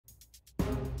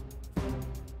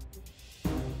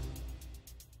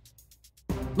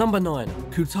Number 9.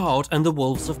 Coutard and the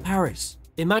Wolves of Paris.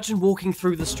 Imagine walking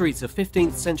through the streets of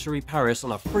 15th century Paris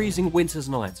on a freezing winter's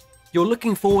night. You're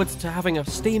looking forward to having a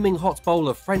steaming hot bowl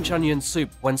of French onion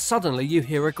soup when suddenly you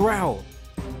hear a growl.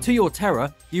 To your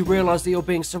terror, you realise that you're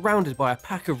being surrounded by a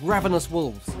pack of ravenous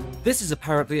wolves. This is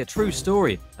apparently a true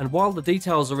story, and while the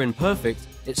details are imperfect,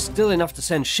 it's still enough to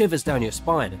send shivers down your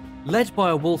spine. Led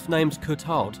by a wolf named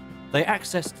Coutard, they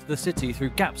accessed the city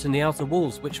through gaps in the outer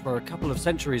walls which were a couple of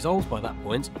centuries old by that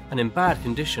point and in bad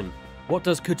condition. What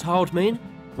does Coutard mean?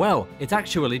 Well, it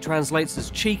actually translates as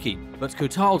cheeky, but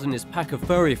Coutard and his pack of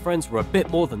furry friends were a bit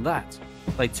more than that.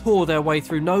 They tore their way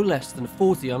through no less than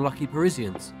 40 unlucky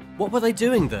Parisians. What were they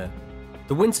doing there?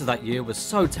 The winter that year was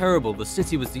so terrible the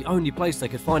city was the only place they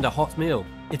could find a hot meal.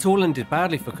 It all ended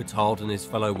badly for Coutard and his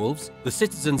fellow wolves. The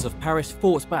citizens of Paris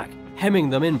fought back, hemming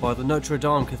them in by the Notre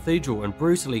Dame Cathedral and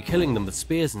brutally killing them with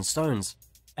spears and stones.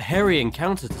 A hairy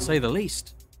encounter to say the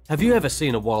least. Have you ever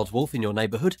seen a wild wolf in your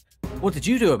neighbourhood? What did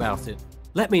you do about it?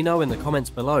 Let me know in the comments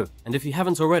below, and if you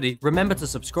haven't already, remember to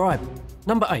subscribe.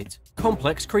 Number 8.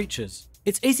 Complex creatures.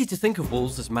 It's easy to think of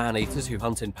wolves as man-eaters who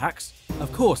hunt in packs.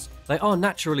 Of course, they are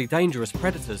naturally dangerous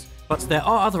predators, but there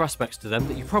are other aspects to them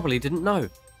that you probably didn't know.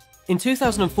 In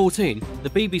 2014, the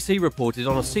BBC reported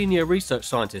on a senior research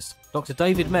scientist, Dr.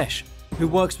 David Mesh, who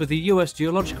works with the US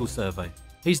Geological Survey.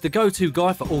 He's the go-to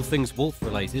guy for all things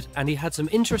wolf-related, and he had some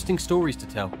interesting stories to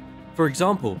tell. For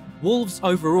example, wolves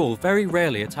overall very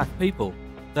rarely attack people.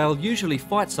 They'll usually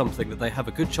fight something that they have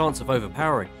a good chance of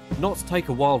overpowering, not take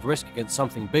a wild risk against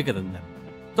something bigger than them.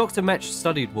 Dr. Mesh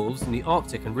studied wolves in the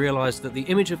Arctic and realised that the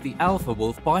image of the alpha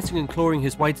wolf biting and clawing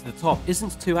his way to the top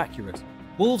isn't too accurate.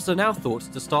 Wolves are now thought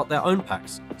to start their own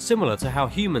packs, similar to how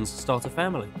humans start a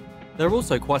family. They're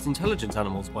also quite intelligent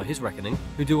animals by his reckoning,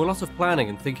 who do a lot of planning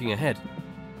and thinking ahead.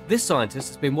 This scientist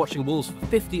has been watching wolves for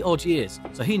 50 odd years,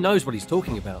 so he knows what he's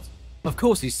talking about. Of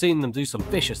course, he's seen them do some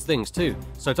vicious things too,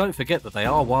 so don't forget that they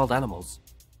are wild animals.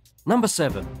 Number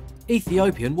 7.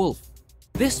 Ethiopian wolf.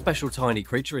 This special tiny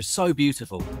creature is so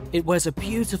beautiful. It wears a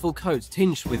beautiful coat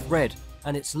tinged with red,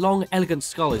 and its long, elegant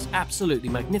skull is absolutely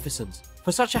magnificent.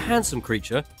 For such a handsome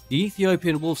creature, the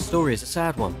Ethiopian wolf's story is a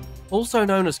sad one. Also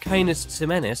known as Canis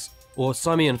simenis, or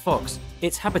Simian fox,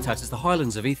 its habitat is the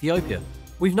highlands of Ethiopia.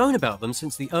 We've known about them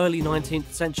since the early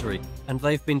 19th century, and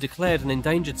they've been declared an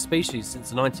endangered species since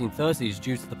the 1930s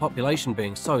due to the population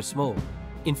being so small.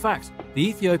 In fact, the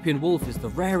Ethiopian wolf is the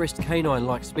rarest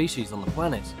canine-like species on the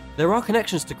planet. There are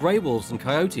connections to grey wolves and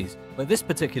coyotes, but this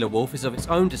particular wolf is of its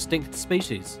own distinct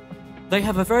species. They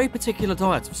have a very particular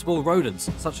diet of small rodents,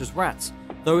 such as rats,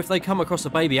 though if they come across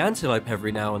a baby antelope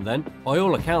every now and then, by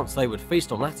all accounts they would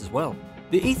feast on that as well.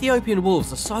 The Ethiopian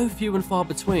wolves are so few and far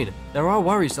between, there are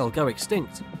worries they'll go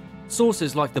extinct.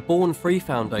 Sources like the Born Free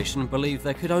Foundation believe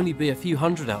there could only be a few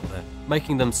hundred out there,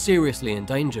 making them seriously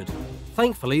endangered.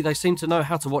 Thankfully, they seem to know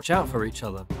how to watch out for each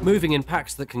other, moving in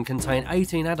packs that can contain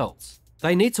 18 adults.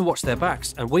 They need to watch their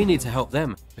backs, and we need to help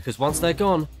them, because once they're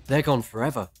gone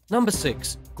forever. Number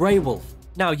 6. Grey wolf.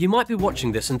 Now, you might be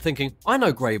watching this and thinking, I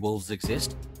know grey wolves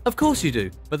exist. Of course you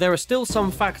do, but there are still some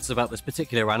facts about this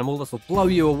particular animal that will blow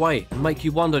you away and make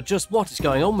you wonder just what is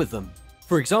going on with them.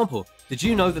 For example, did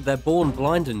you know that they're born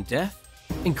blind and deaf?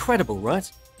 Incredible,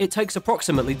 right? It takes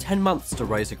approximately 10 months to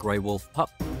raise a grey wolf pup.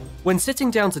 When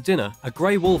sitting down to dinner, a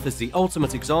grey wolf is the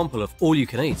ultimate example of all you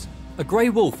can eat. A grey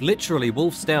wolf literally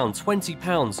wolfs down 20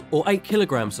 pounds or 8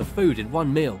 kilograms of food in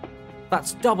one meal.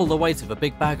 That's double the weight of a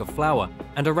big bag of flour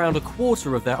and around a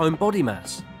quarter of their own body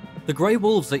mass. The grey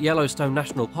wolves at Yellowstone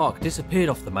National Park disappeared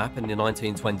off the map in the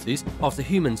 1920s after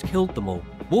humans killed them all.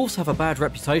 Wolves have a bad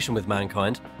reputation with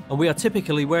mankind, and we are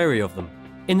typically wary of them.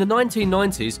 In the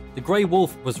 1990s, the grey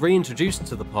wolf was reintroduced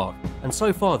to the park, and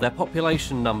so far their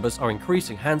population numbers are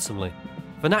increasing handsomely.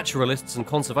 For naturalists and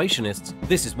conservationists,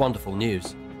 this is wonderful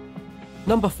news.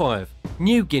 Number 5.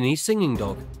 New Guinea singing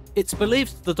dog. It's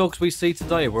believed the dogs we see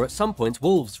today were at some point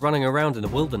wolves running around in the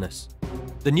wilderness.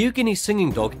 The New Guinea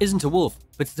singing dog isn't a wolf,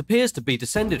 but it appears to be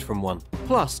descended from one.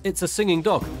 Plus, it's a singing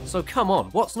dog, so come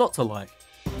on, what's not to like?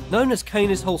 Known as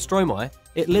Canis holstromi,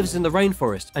 it lives in the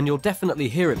rainforest and you'll definitely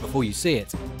hear it before you see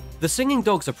it. The singing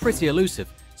dogs are pretty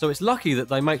elusive, so it's lucky that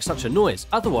they make such a noise,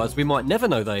 otherwise we might never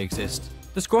know they exist.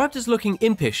 Described as looking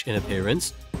impish in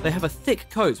appearance, they have a thick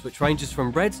coat which ranges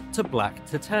from red to black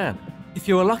to tan. If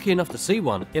you are lucky enough to see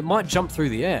one, it might jump through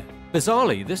the air.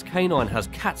 Bizarrely, this canine has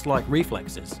cat-like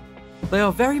reflexes. They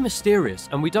are very mysterious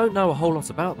and we don't know a whole lot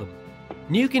about them.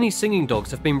 New Guinea singing dogs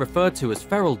have been referred to as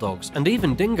feral dogs and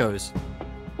even dingoes.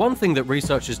 One thing that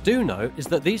researchers do know is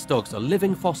that these dogs are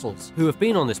living fossils who have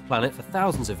been on this planet for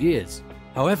thousands of years.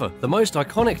 However, the most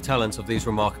iconic talent of these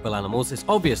remarkable animals is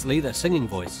obviously their singing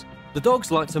voice. The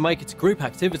dogs like to make it a group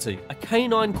activity, a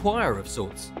canine choir of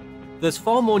sorts. There's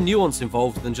far more nuance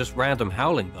involved than just random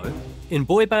howling though. In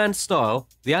boy band style,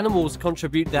 the animals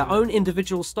contribute their own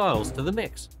individual styles to the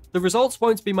mix. The results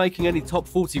won't be making any top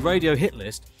 40 radio hit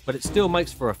list, but it still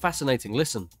makes for a fascinating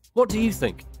listen. What do you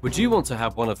think? Would you want to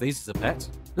have one of these as a pet?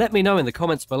 Let me know in the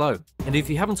comments below, and if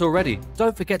you haven't already,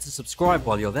 don't forget to subscribe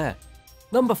while you're there.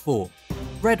 Number 4.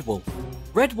 Red Wolf.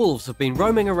 Red wolves have been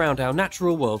roaming around our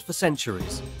natural world for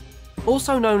centuries.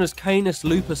 Also known as Canis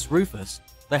lupus rufus,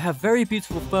 they have very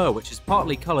beautiful fur which is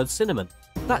partly coloured cinnamon.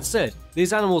 That said,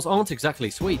 these animals aren't exactly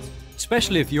sweet,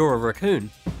 especially if you're a raccoon.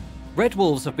 Red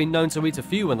wolves have been known to eat a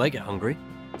few when they get hungry.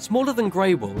 Smaller than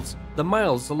grey wolves, the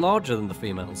males are larger than the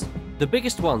females. The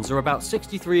biggest ones are about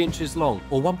 63 inches long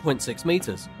or 1.6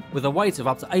 meters, with a weight of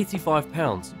up to 85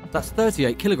 pounds, that's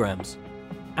 38 kilograms.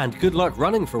 And good luck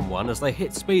running from one as they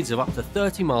hit speeds of up to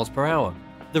 30 miles per hour.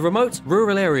 The remote,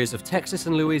 rural areas of Texas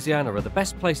and Louisiana are the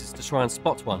best places to try and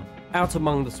spot one, out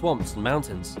among the swamps and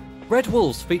mountains. Red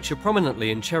wolves feature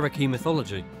prominently in Cherokee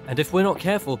mythology, and if we're not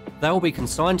careful, they'll be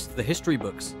consigned to the history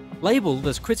books. Labelled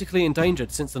as critically endangered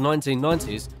since the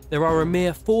 1990s, there are a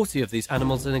mere 40 of these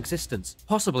animals in existence,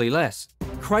 possibly less.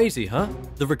 Crazy, huh?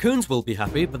 The raccoons will be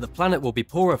happy, but the planet will be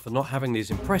poorer for not having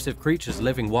these impressive creatures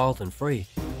living wild and free.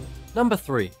 Number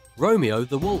 3. Romeo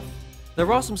the Wolf.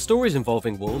 There are some stories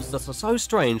involving wolves that are so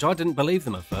strange I didn't believe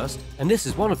them at first, and this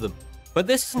is one of them. But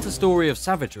this isn't a story of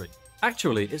savagery.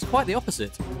 Actually, it's quite the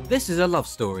opposite. This is a love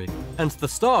story, and the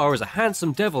star is a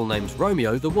handsome devil named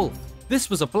Romeo the Wolf. This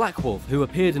was a black wolf who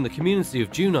appeared in the community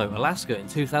of Juneau, Alaska in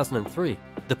 2003.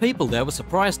 The people there were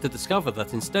surprised to discover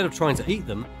that instead of trying to eat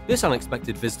them, this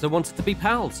unexpected visitor wanted to be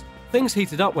pals. Things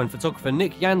heated up when photographer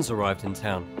Nick Jans arrived in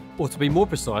town, or to be more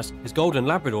precise, his golden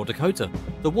Labrador Dakota.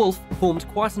 The wolf formed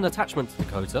quite an attachment to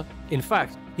Dakota. In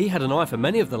fact, he had an eye for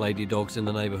many of the lady dogs in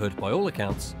the neighbourhood by all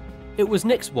accounts. It was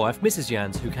Nick's wife, Mrs.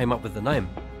 Jans, who came up with the name.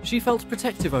 She felt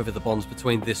protective over the bonds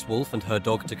between this wolf and her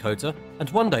dog Dakota, and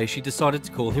one day she decided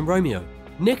to call him Romeo.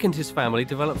 Nick and his family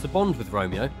developed a bond with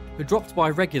Romeo, who dropped by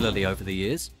regularly over the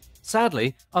years.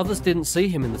 Sadly, others didn't see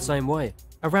him in the same way.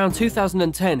 Around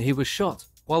 2010 he was shot.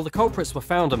 While the culprits were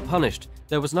found and punished,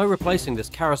 there was no replacing this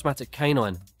charismatic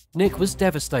canine. Nick was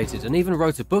devastated and even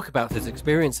wrote a book about his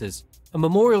experiences. A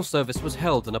memorial service was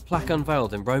held and a plaque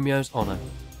unveiled in Romeo's honour.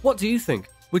 What do you think?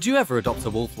 Would you ever adopt a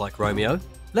wolf like Romeo?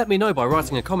 Let me know by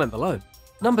writing a comment below.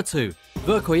 Number 2.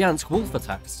 Verkhoyansk wolf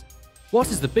attacks.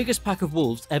 What is the biggest pack of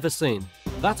wolves ever seen?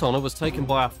 That honour was taken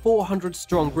by a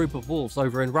 400-strong group of wolves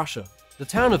over in Russia. The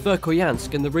town of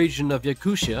Verkhoyansk in the region of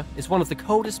Yakutia is one of the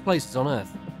coldest places on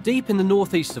Earth. Deep in the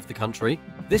northeast of the country,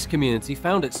 this community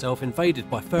found itself invaded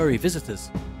by furry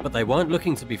visitors, but they weren't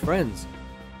looking to be friends.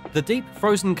 The deep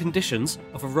frozen conditions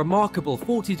of a remarkable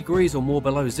 40 degrees or more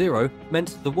below zero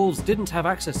meant the wolves didn't have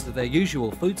access to their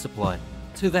usual food supply.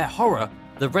 To their horror,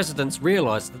 the residents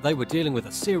realised that they were dealing with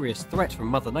a serious threat from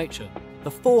Mother Nature.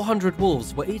 The 400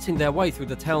 wolves were eating their way through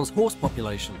the town's horse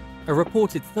population. A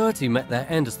reported 30 met their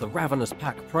end as the ravenous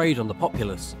pack preyed on the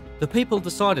populace. The people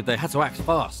decided they had to act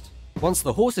fast. Once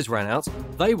the horses ran out,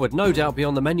 they would no doubt be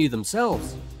on the menu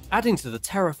themselves. Adding to the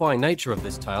terrifying nature of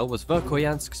this tale was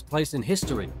Verkhoyansk's place in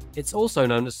history. It's also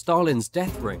known as Stalin's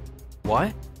death ring.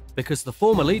 Why? Because the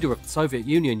former leader of the Soviet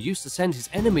Union used to send his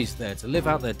enemies there to live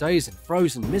out their days in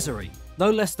frozen misery. No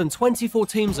less than 24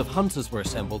 teams of hunters were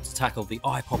assembled to tackle the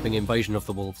eye-popping invasion of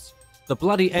the wolves. The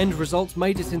bloody end result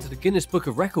made it into the Guinness Book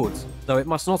of Records, though it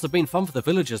must not have been fun for the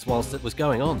villagers whilst it was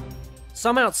going on.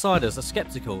 Some outsiders are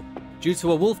sceptical, due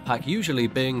to a wolf pack usually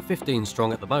being 15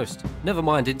 strong at the most, never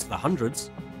mind into the hundreds.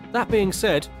 That being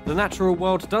said, the natural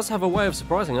world does have a way of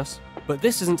surprising us. But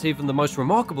this isn't even the most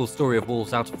remarkable story of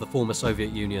wolves out of the former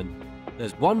Soviet Union.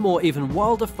 There's one more even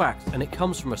wilder fact, and it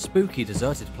comes from a spooky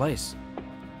deserted place.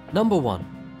 Number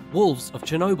 1. Wolves of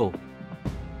Chernobyl.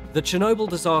 The Chernobyl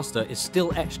disaster is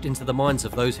still etched into the minds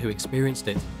of those who experienced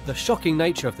it. The shocking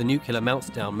nature of the nuclear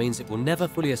meltdown means it will never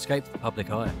fully escape the public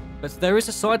eye. But there is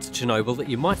a side to Chernobyl that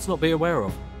you might not be aware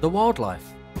of: the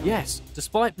wildlife. Yes,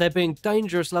 despite there being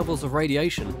dangerous levels of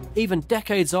radiation, even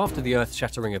decades after the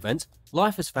earth-shattering event,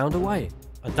 life has found a way.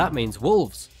 And that means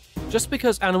wolves. Just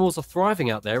because animals are thriving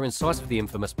out there in sight of the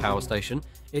infamous power station,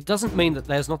 it doesn't mean that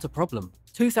there's not a problem.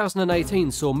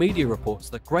 2018 saw media reports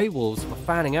that grey wolves were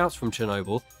fanning out from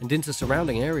Chernobyl and into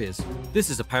surrounding areas. This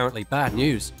is apparently bad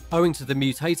news, owing to the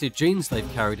mutated genes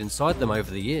they've carried inside them over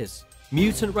the years.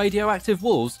 Mutant radioactive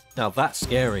wolves? Now that's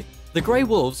scary. The grey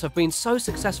wolves have been so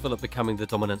successful at becoming the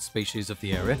dominant species of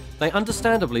the area, they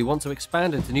understandably want to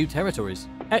expand into new territories.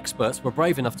 Experts were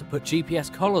brave enough to put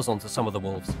GPS collars onto some of the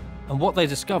wolves, and what they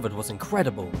discovered was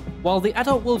incredible. While the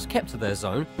adult wolves kept to their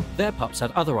zone, their pups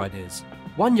had other ideas.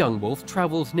 one young wolf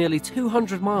travelled nearly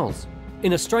 200 miles.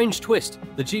 In a strange twist,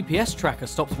 the GPS tracker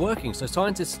stopped working, so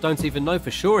scientists don't even know for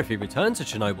sure if he returned to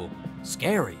Chernobyl.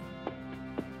 Scary.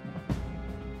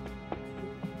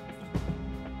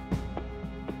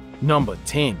 Number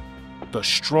 10. The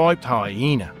striped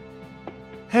hyena.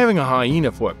 Having a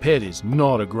hyena for a pet is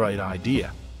not a great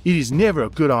idea. It is never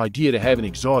a good idea to have an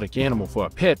exotic animal for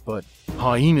a pet, but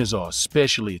hyenas are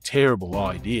especially a terrible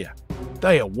idea.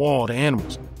 They are wild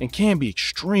animals and can be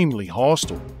extremely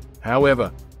hostile.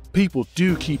 However, people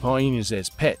do keep hyenas as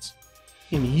pets.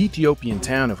 In the Ethiopian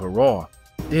town of Harar,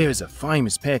 there is a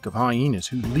famous pack of hyenas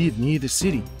who live near the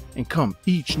city and come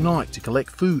each night to collect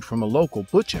food from a local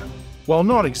butcher. While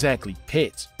not exactly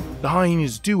pets, the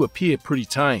hyenas do appear pretty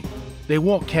tame. They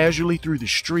walk casually through the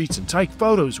streets and take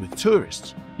photos with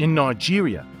tourists. In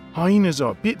Nigeria, hyenas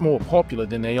are a bit more popular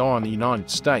than they are in the United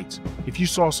States. If you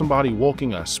saw somebody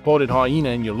walking a spotted hyena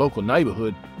in your local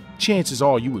neighborhood, chances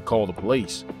are you would call the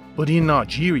police. But in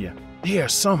Nigeria, there are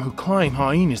some who claim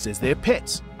hyenas as their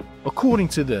pets. According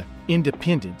to The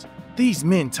Independent, these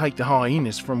men take the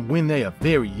hyenas from when they are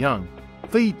very young,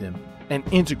 feed them, and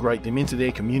integrate them into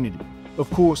their community. Of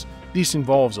course, this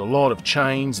involves a lot of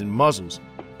chains and muzzles,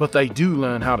 but they do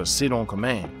learn how to sit on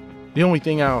command. The only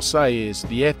thing I'll say is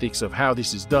the ethics of how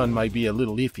this is done may be a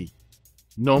little iffy.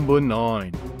 Number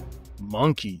 9.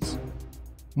 Monkeys.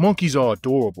 Monkeys are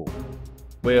adorable.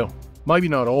 Well, maybe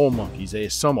not all monkeys,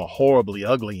 as some are horribly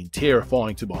ugly and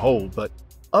terrifying to behold, but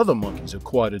other monkeys are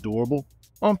quite adorable.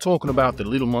 I'm talking about the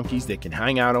little monkeys that can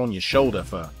hang out on your shoulder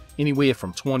for anywhere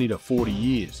from 20 to 40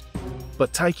 years.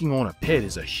 But taking on a pet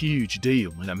is a huge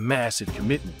deal and a massive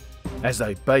commitment, as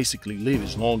they basically live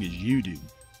as long as you do.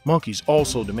 Monkeys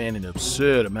also demand an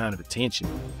absurd amount of attention.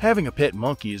 Having a pet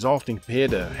monkey is often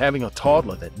compared to having a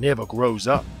toddler that never grows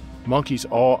up. Monkeys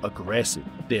are aggressive,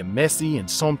 they're messy and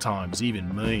sometimes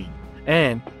even mean,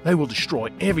 and they will destroy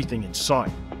everything in sight.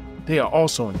 They are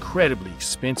also incredibly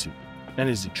expensive, and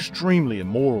it is extremely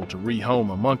immoral to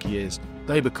rehome a monkey as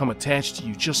they become attached to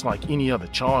you just like any other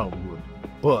child would.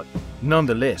 But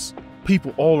nonetheless,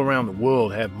 people all around the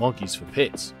world have monkeys for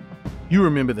pets. You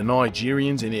remember the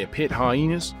Nigerians and their pet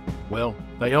hyenas? Well,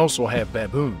 they also have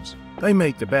baboons. They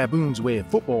make the baboons wear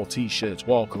football t-shirts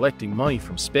while collecting money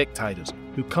from spectators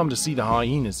who come to see the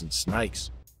hyenas and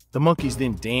snakes. The monkeys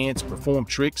then dance, perform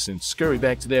tricks, and scurry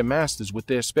back to their masters with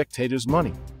their spectators'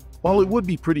 money. While it would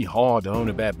be pretty hard to own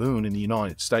a baboon in the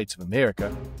United States of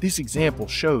America, this example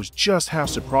shows just how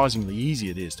surprisingly easy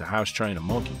it is to house train a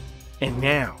monkey. And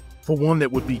now, for one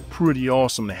that would be pretty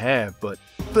awesome to have, but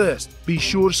first, be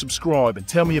sure to subscribe and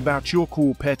tell me about your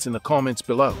cool pets in the comments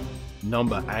below.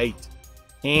 Number 8.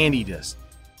 Anteaters.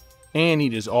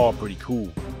 Anteaters are pretty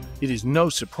cool. It is no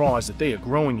surprise that they are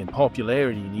growing in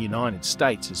popularity in the United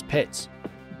States as pets.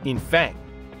 In fact,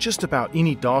 just about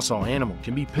any docile animal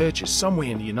can be purchased somewhere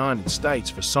in the United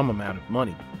States for some amount of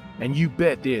money, and you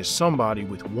bet there's somebody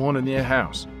with one in their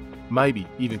house, maybe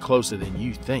even closer than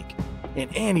you think. An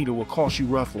anteater will cost you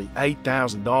roughly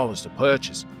 $8,000 to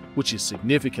purchase, which is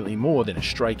significantly more than a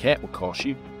stray cat would cost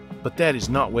you, but that is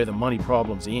not where the money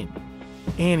problems end.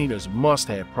 Anteaters must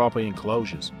have proper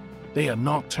enclosures. They are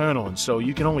nocturnal, and so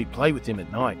you can only play with them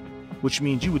at night, which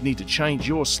means you would need to change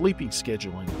your sleeping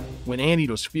schedule, and when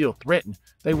anteaters feel threatened,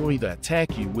 they will either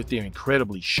attack you with their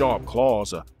incredibly sharp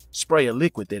claws or spray a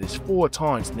liquid that is 4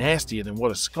 times nastier than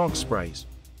what a skunk sprays.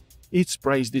 It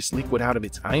sprays this liquid out of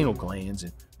its anal glands,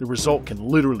 and the result can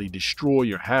literally destroy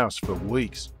your house for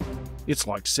weeks. It's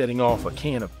like setting off a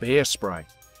can of bear spray.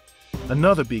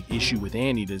 Another big issue with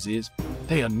anteaters is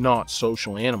they are not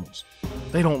social animals.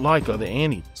 They don't like other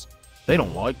anteaters. They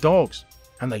don't like dogs,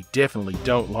 and they definitely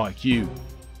don't like you.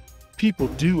 People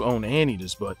do own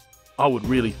anteaters, but I would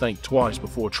really think twice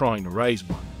before trying to raise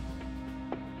one.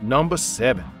 Number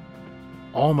 7.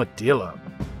 Armadillo.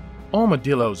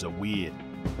 Armadillos are weird.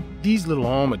 These little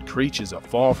armored creatures are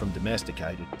far from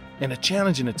domesticated and are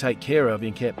challenging to take care of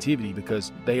in captivity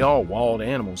because they are wild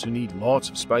animals who need lots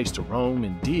of space to roam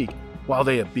and dig while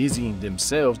they are busying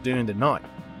themselves during the night.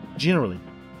 Generally,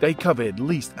 they cover at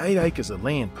least 8 acres of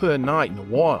land per night in the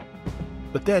wild.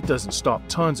 But that doesn't stop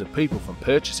tons of people from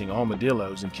purchasing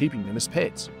armadillos and keeping them as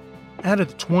pets. Out of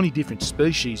the 20 different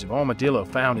species of armadillo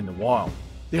found in the wild,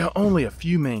 there are only a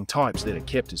few main types that are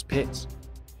kept as pets.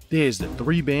 There's the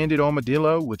 3-banded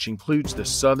armadillo, which includes the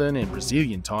southern and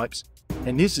Brazilian types,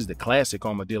 and this is the classic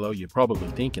armadillo you're probably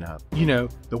thinking of. You know,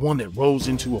 the one that rolls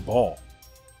into a ball.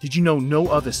 Did you know no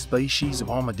other species of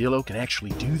armadillo can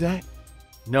actually do that?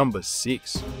 Number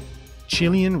 6.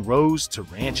 Chilean rose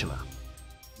tarantula.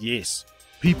 Yes,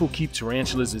 people keep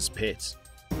tarantulas as pets.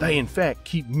 They in fact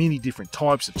keep many different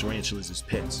types of tarantulas as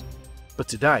pets. But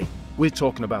today, we're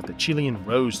talking about the Chilean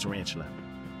rose tarantula.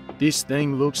 This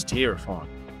thing looks terrifying,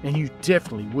 and you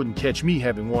definitely wouldn't catch me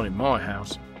having one in my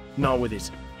house, not with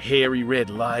its hairy red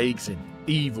legs and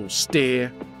evil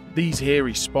stare. These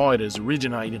hairy spiders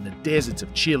originate in the deserts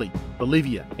of Chile,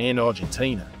 Bolivia, and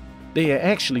Argentina. They are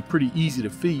actually pretty easy to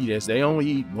feed as they only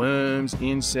eat worms,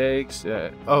 insects,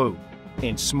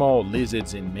 and small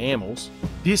lizards and mammals.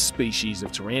 This species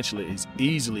of tarantula is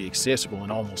easily accessible in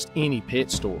almost any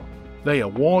pet store. They are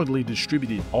widely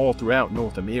distributed all throughout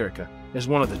North America as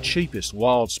one of the cheapest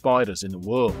wild spiders in the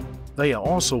world. They are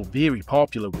also very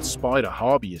popular with spider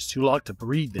hobbyists who like to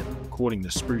breed them, according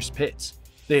to Spruce Pets.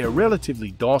 They are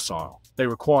relatively docile, they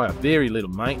require very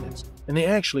little maintenance, and they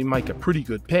actually make a pretty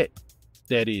good pet.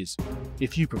 That is,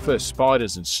 if you prefer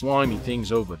spiders and slimy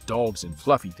things over dogs and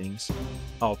fluffy things.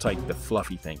 I'll take the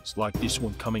fluffy things, like this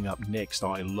one coming up next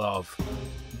I love.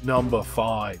 Number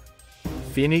 5.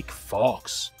 Fennec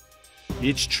Fox.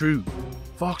 It's true,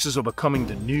 foxes are becoming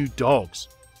the new dogs.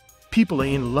 People are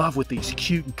in love with these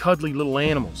cute and cuddly little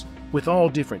animals, with all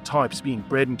different types being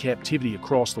bred in captivity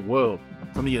across the world,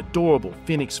 from the adorable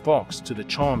Fennec fox to the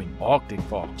charming Arctic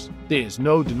fox. There's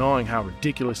no denying how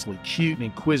ridiculously cute and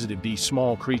inquisitive these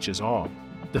small creatures are.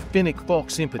 The Fennec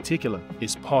fox in particular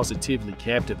is positively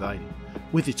captivating,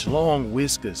 with its long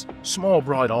whiskers, small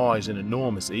bright eyes and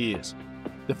enormous ears.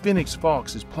 The Fennec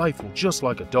fox is playful just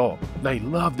like a dog. They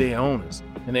love their owners,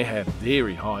 and they have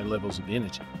very high levels of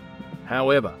energy.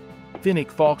 However, Fennec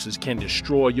foxes can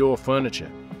destroy your furniture.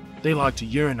 They like to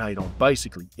urinate on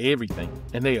basically everything,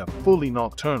 and they are fully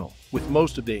nocturnal, with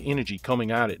most of their energy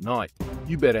coming out at night.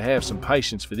 You better have some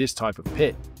patience for this type of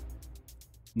pet.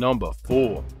 Number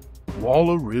 4.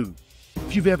 Wallaroo.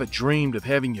 If you've ever dreamed of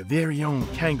having your very own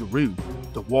kangaroo,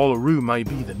 the Wallaroo may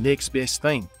be the next best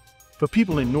thing. For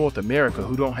people in North America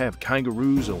who don't have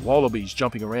kangaroos or wallabies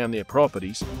jumping around their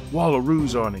properties,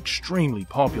 Wallaroos are an extremely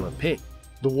popular pet.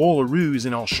 The Wallaroo is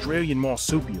an Australian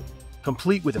marsupial,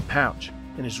 complete with a pouch,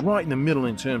 and is right in the middle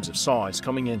in terms of size,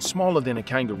 coming in smaller than a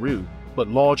kangaroo, but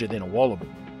larger than a wallaby.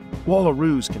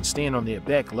 Wallaroos can stand on their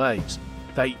back legs.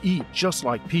 They eat just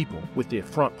like people with their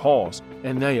front paws,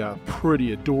 and they are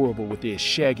pretty adorable with their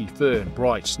shaggy fur and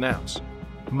bright snouts.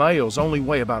 Males only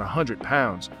weigh about 100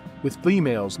 pounds, with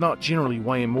females not generally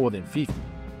weighing more than 50,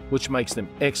 which makes them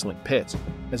excellent pets,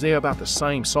 as they are about the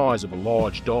same size of a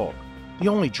large dog. The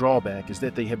only drawback is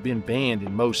that they have been banned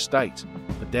in most states,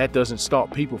 but that doesn't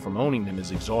stop people from owning them as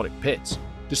exotic pets.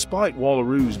 Despite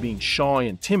Wallaroos being shy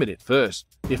and timid at first,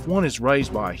 if one is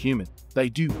raised by a human, they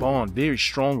do bond very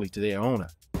strongly to their owner.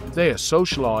 If they are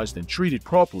socialized and treated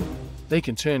properly, they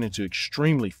can turn into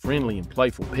extremely friendly and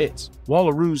playful pets.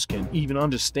 Wallaroos can even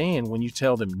understand when you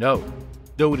tell them no,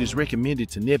 though it is recommended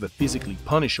to never physically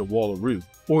punish a Wallaroo,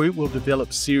 or it will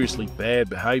develop seriously bad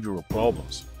behavioral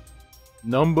problems.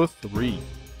 Number 3.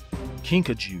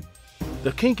 Kinkajou.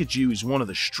 The kinkajou is one of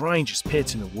the strangest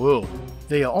pets in the world.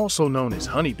 They are also known as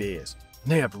honey bears,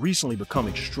 and they have recently become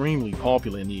extremely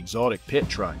popular in the exotic pet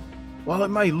trade. While it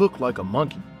may look like a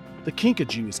monkey, the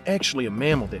kinkajou is actually a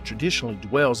mammal that traditionally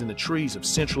dwells in the trees of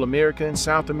Central America and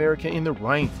South America in the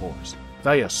rainforest.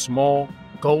 They are small,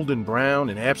 golden brown,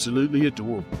 and absolutely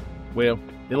adorable. Well,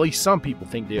 at least some people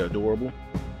think they're adorable.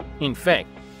 In fact,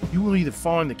 you will either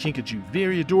find the kinkajou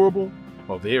very adorable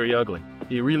or very ugly.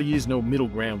 There really is no middle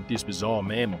ground with this bizarre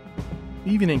mammal.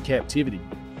 Even in captivity,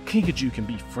 a kinkajou can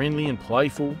be friendly and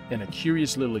playful and a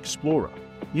curious little explorer.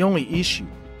 The only issue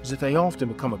is that they often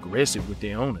become aggressive with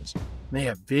their owners, and they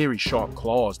have very sharp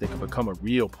claws that can become a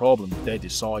real problem if they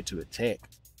decide to attack.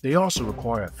 They also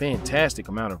require a fantastic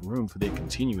amount of room for their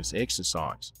continuous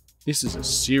exercise. This is a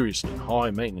seriously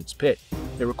high-maintenance pet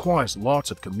that requires lots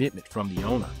of commitment from the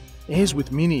owner. As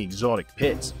with many exotic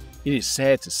pets, it is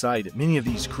sad to say that many of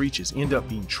these creatures end up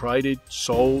being traded,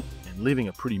 sold, and living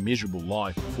a pretty miserable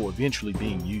life before eventually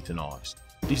being euthanized.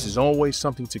 This is always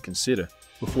something to consider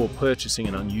before purchasing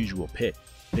an unusual pet.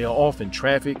 They are often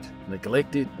trafficked,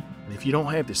 neglected, and if you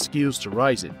don't have the skills to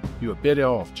raise it, you are better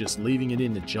off just leaving it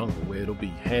in the jungle where it'll be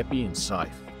happy and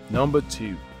safe. Number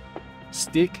 2.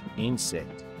 Stick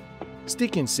insect.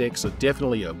 Stick insects are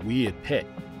definitely a weird pet.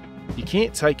 You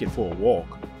can't take it for a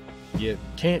walk. You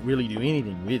can't really do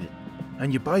anything with it,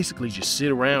 and you basically just sit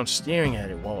around staring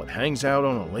at it while it hangs out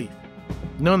on a leaf.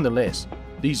 Nonetheless,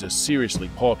 these are seriously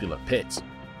popular pets,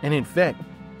 and in fact,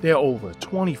 there are over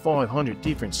 2,500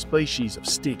 different species of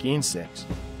stick insects.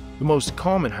 The most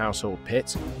common household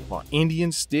pets are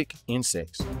Indian stick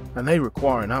insects, and they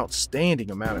require an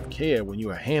outstanding amount of care when you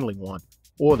are handling one,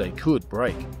 or they could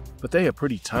break. But they are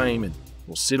pretty tame and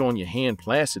will sit on your hand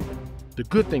placidly. The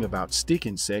good thing about stick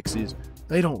insects is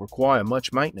They don't require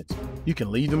much maintenance. You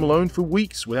can leave them alone for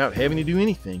weeks without having to do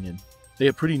anything, and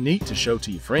they're pretty neat to show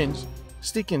to your friends.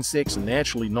 Stick insects are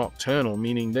naturally nocturnal,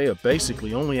 meaning they are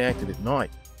basically only active at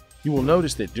night. You will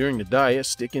notice that during the day, a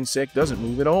stick insect doesn't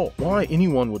move at all. Why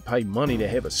anyone would pay money to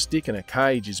have a stick in a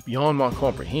cage is beyond my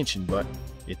comprehension, but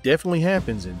it definitely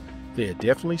happens, and there are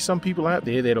definitely some people out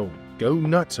there that'll go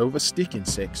nuts over stick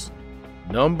insects.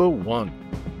 Number 1.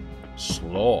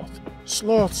 Sloth.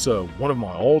 Sloths are one of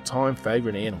my all-time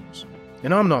favorite animals,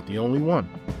 and I'm not the only one.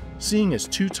 Seeing as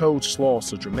two-toed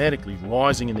sloths are dramatically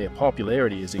rising in their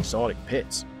popularity as exotic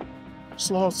pets.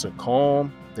 Sloths are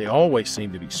calm, they always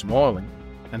seem to be smiling,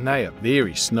 and they are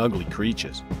very snuggly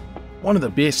creatures. One of the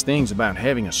best things about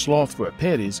having a sloth for a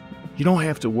pet is you don't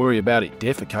have to worry about it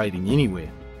defecating anywhere,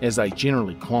 as they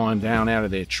generally climb down out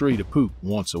of their tree to poop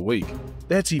once a week.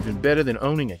 That's even better than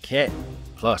owning a cat.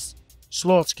 Plus,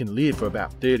 sloths can live for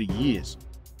about 30 years.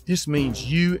 This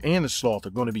means you and the sloth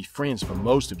are going to be friends for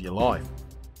most of your life.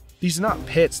 These are not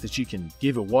pets that you can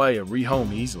give away or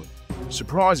rehome easily.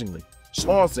 Surprisingly,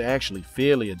 sloths are actually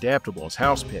fairly adaptable as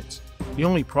house pets. The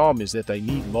only problem is that they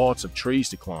need lots of trees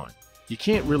to climb. You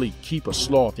can't really keep a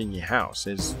sloth in your house,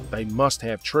 as they must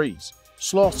have trees.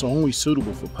 Sloths are only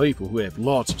suitable for people who have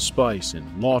lots of space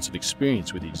and lots of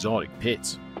experience with exotic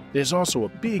pets. There's also a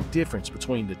big difference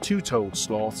between the two-toed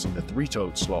sloths and the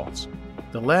three-toed sloths,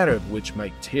 the latter of which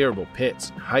make terrible pets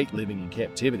and hate living in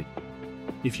captivity.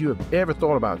 If you have ever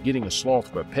thought about getting a sloth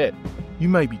for a pet, you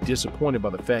may be disappointed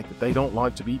by the fact that they don't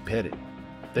like to be petted.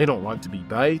 They don't like to be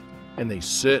bathed, and they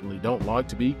certainly don't like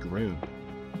to be groomed.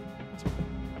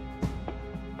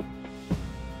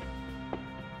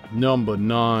 Number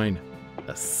 9.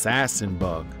 Assassin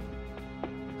bug.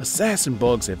 Assassin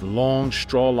bugs have long,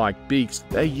 straw-like beaks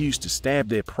they use to stab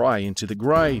their prey into the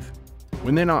grave.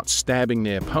 When they're not stabbing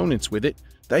their opponents with it,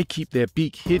 they keep their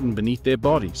beak hidden beneath their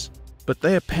bodies. But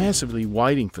they are passively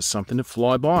waiting for something to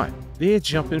fly by. They're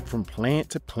jumping from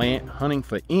plant to plant, hunting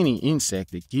for any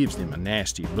insect that gives them a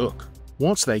nasty look.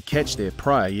 Once they catch their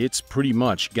prey, it's pretty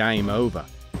much game over.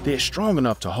 They're strong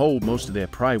enough to hold most of their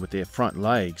prey with their front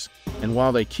legs, and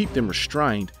while they keep them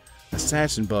restrained,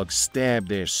 assassin bugs stab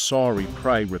their sorry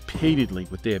prey repeatedly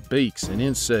with their beaks and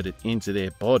insert it into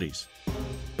their bodies.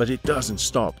 But it doesn't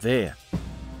stop there.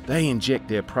 They inject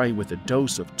their prey with a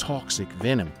dose of toxic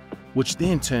venom, which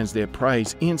then turns their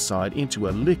prey's inside into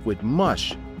a liquid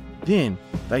mush. Then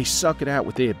they suck it out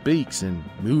with their beaks and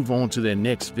move on to their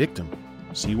next victim.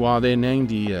 See why they're named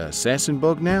the assassin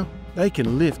bug now? They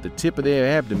can lift the tip of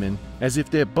their abdomen as if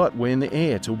their butt were in the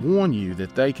air to warn you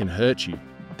that they can hurt you.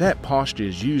 That posture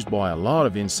is used by a lot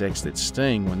of insects that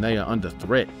sting when they are under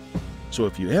threat. So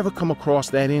if you ever come across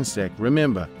that insect,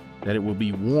 remember that it will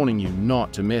be warning you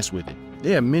not to mess with it.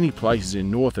 There are many places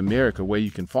in North America where you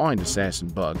can find assassin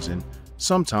bugs, and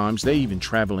sometimes they even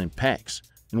travel in packs.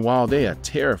 And while they are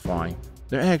terrifying,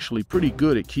 they're actually pretty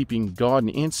good at keeping garden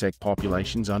insect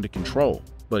populations under control.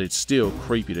 But it's still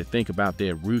creepy to think about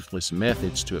their ruthless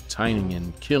methods to obtaining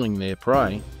and killing their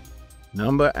prey.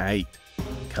 Number 8.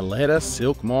 Coletta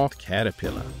silk moth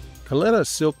caterpillar. Coletta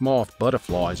silk moth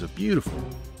butterflies are beautiful,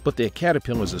 but their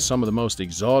caterpillars are some of the most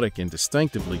exotic and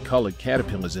distinctively colored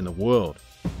caterpillars in the world.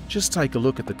 Just take a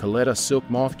look at the Coletta silk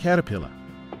moth caterpillar.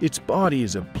 Its body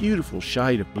is a beautiful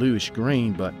shade of bluish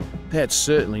green, but that's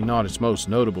certainly not its most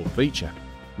notable feature.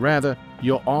 Rather,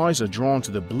 your eyes are drawn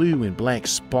to the blue and black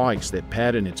spikes that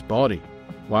pattern its body.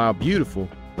 While beautiful,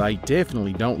 they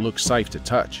definitely don't look safe to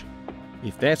touch.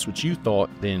 If that's what you thought,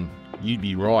 then you'd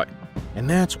be right. And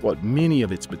that's what many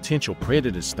of its potential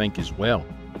predators think as well.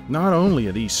 Not only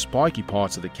are these spiky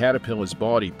parts of the caterpillar's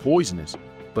body poisonous,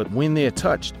 but when they're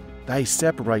touched, they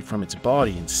separate from its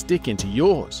body and stick into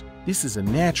yours. This is a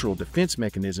natural defense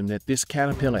mechanism that this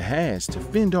caterpillar has to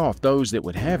fend off those that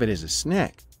would have it as a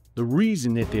snack. The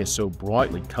reason that they're so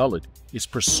brightly colored is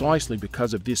precisely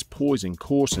because of this poison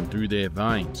coursing through their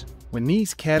veins. When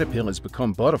these caterpillars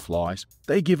become butterflies,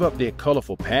 they give up their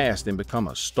colorful past and become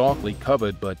a starkly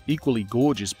covered but equally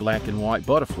gorgeous black and white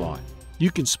butterfly. You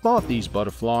can spot these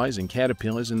butterflies and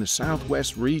caterpillars in the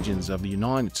southwest regions of the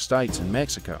United States and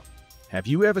Mexico. Have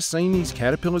you ever seen these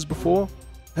caterpillars before?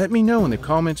 Let me know in the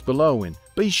comments below, and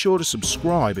be sure to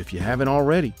subscribe if you haven't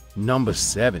already. Number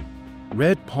 7.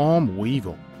 Red Palm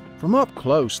Weevil. From up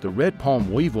close, the red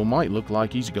palm weevil might look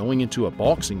like he's going into a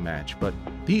boxing match, but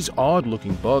these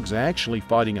odd-looking bugs are actually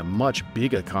fighting a much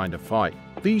bigger kind of fight.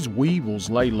 These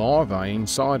weevils lay larvae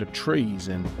inside of trees,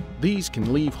 and these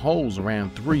can leave holes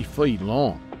around 3 feet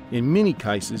long. In many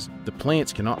cases, the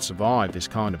plants cannot survive this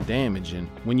kind of damage, and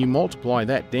when you multiply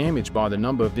that damage by the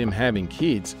number of them having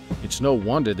kids, it's no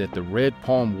wonder that the red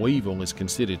palm weevil is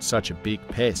considered such a big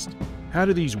pest. How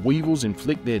do these weevils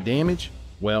inflict their damage?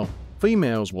 Well,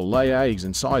 females will lay eggs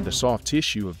inside the soft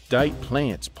tissue of date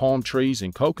plants, palm trees,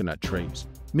 and coconut trees.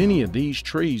 Many of these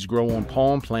trees grow on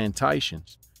palm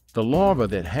plantations. The larvae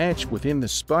that hatch within the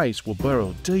space will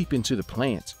burrow deep into the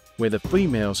plants, where the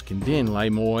females can then lay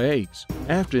more eggs.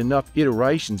 After enough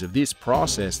iterations of this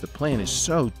process, the plant is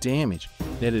so damaged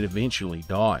that it eventually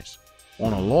dies.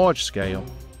 On a large scale,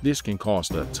 this can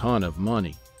cost a ton of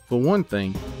money. For one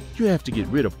thing, you have to get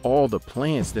rid of all the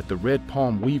plants that the red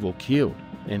palm weevil killed,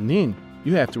 and then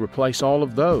you have to replace all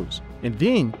of those. And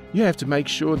then you have to make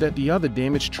sure that the other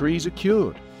damaged trees are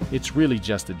cured. It's really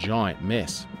just a giant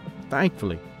mess.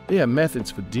 Thankfully, there are methods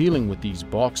for dealing with these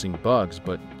boxing bugs,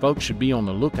 but folks should be on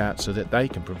the lookout so that they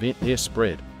can prevent their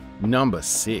spread. Number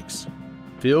 6.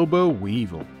 Filbur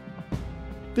weevil.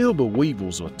 Filbur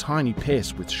weevils are tiny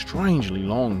pests with strangely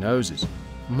long noses.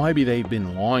 Maybe they've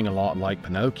been lying a lot like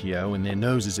Pinocchio and their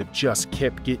noses have just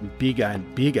kept getting bigger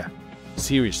and bigger.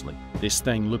 Seriously, this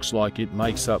thing looks like it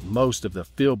makes up most of the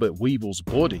filbert weevil's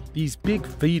body. These big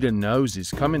feeder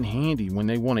noses come in handy when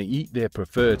they want to eat their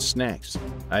preferred snacks,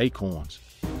 acorns.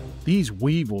 These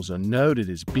weevils are noted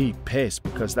as big pests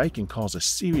because they can cause a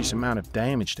serious amount of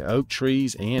damage to oak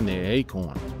trees and their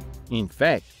acorns. In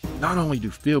fact, not only do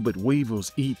filbert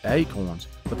weevils eat acorns,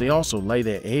 but they also lay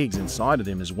their eggs inside of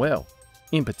them as well.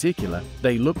 In particular,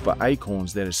 they look for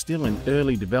acorns that are still in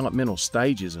early developmental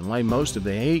stages and lay most of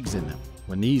their eggs in them.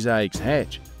 When these eggs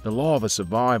hatch, the larvae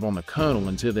survive on the kernel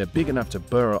until they're big enough to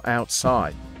burrow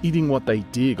outside, eating what they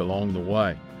dig along the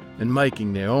way, and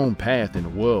making their own path in the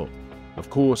world. Of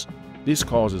course, this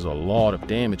causes a lot of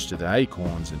damage to the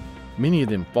acorns, and many of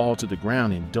them fall to the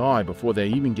ground and die before they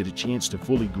even get a chance to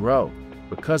fully grow.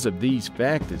 Because of these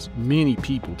factors, many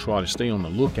people try to stay on the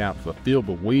lookout for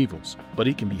filbur weevils, but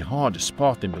it can be hard to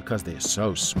spot them because they're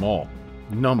so small.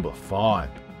 Number 5.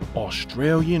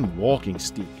 Australian walking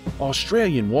stick.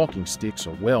 Australian walking sticks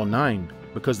are well named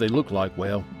because they look like,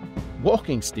 well,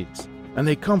 walking sticks, and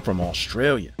they come from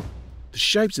Australia. The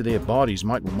shapes of their bodies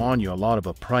might remind you a lot of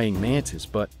a praying mantis,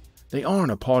 but they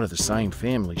aren't a part of the same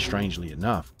family, strangely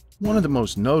enough. One of the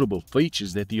most notable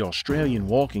features that the Australian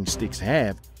walking sticks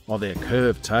have are their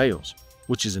curved tails,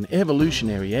 which is an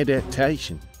evolutionary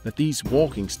adaptation that these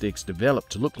walking sticks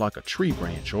developed to look like a tree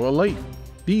branch or a leaf.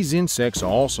 These insects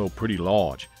are also pretty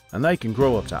large, and they can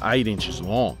grow up to 8 inches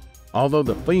long, although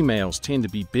the females tend to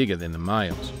be bigger than the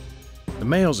males. The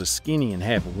males are skinny and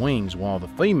have wings, while the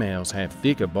females have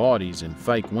thicker bodies and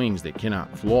fake wings that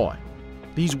cannot fly.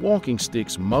 These walking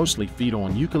sticks mostly feed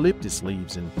on eucalyptus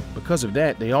leaves, and because of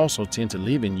that, they also tend to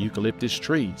live in eucalyptus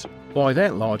trees. By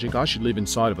that logic, I should live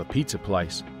inside of a pizza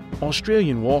place.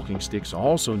 Australian walking sticks are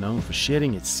also known for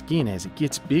shedding its skin as it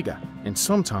gets bigger, and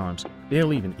sometimes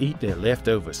they'll even eat their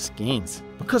leftover skins.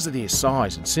 Because of their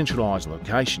size and centralized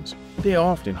locations, they're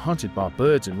often hunted by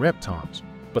birds and reptiles,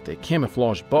 but their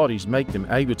camouflaged bodies make them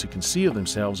able to conceal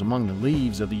themselves among the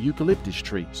leaves of the eucalyptus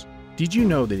trees. Did you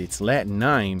know that its Latin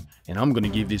name, and I'm going to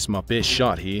give this my best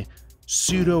shot here,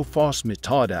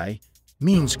 Pseudophosmatidae,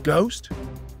 means ghost?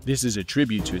 This is a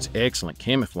tribute to its excellent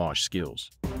camouflage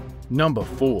skills. Number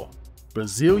 4.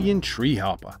 Brazilian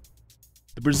treehopper.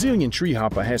 The Brazilian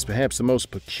treehopper has perhaps the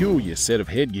most peculiar set of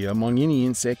headgear among any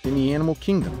insect in the animal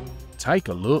kingdom. Take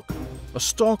a look. A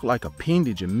stalk-like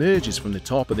appendage emerges from the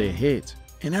top of their heads,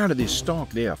 and out of this stalk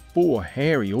there are 4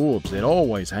 hairy orbs that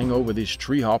always hang over this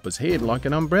treehopper's head like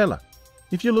an umbrella.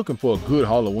 If you're looking for a good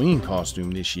Halloween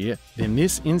costume this year, then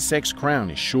this insect's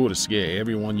crown is sure to scare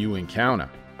everyone you encounter.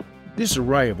 This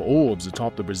array of orbs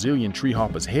atop the Brazilian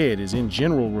treehopper's head is in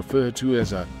general referred to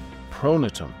as a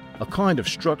pronotum, a kind of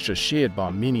structure shared by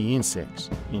many insects,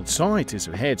 and scientists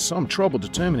have had some trouble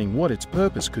determining what its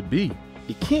purpose could be.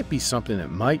 It can't be something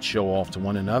that might show off to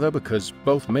one another because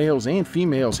both males and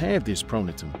females have this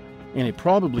pronotum, and it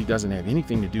probably doesn't have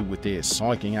anything to do with their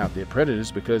psyching out their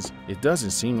predators because it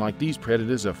doesn't seem like these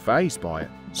predators are fazed by it.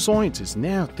 Scientists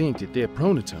now think that their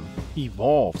pronotum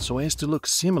evolved so as to look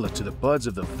similar to the buds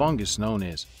of the fungus known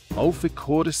as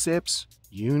Ophicordyceps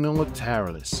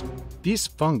unilateralis. This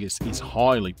fungus is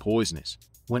highly poisonous.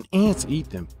 When ants eat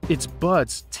them, its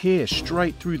buds tear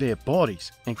straight through their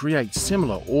bodies and create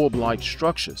similar orb-like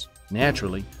structures.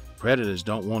 Naturally, predators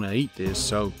don't want to eat this,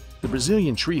 so the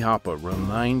Brazilian treehopper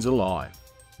remains alive.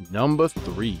 Number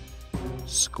 3.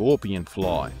 Scorpion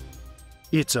fly.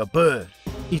 It's a bird.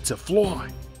 It's a fly.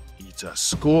 It's a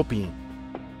scorpion.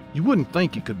 You wouldn't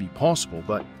think it could be possible,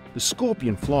 but the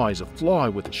scorpion fly is a fly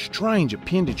with a strange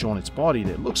appendage on its body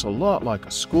that looks a lot like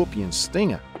a scorpion's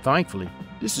stinger. Thankfully,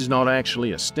 this is not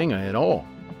actually a stinger at all.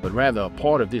 but rather a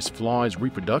part of this fly's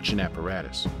reproduction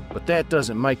apparatus. But that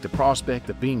doesn't make the prospect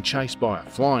of being chased by a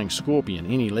flying scorpion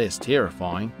any less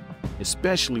terrifying,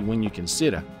 especially when you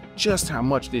consider just how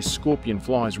much this scorpion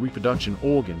fly's reproduction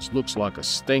organs looks like a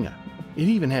stinger. It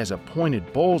even has a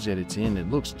pointed bulge at its end that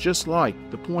looks just like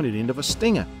the pointed end of a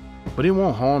stinger, but it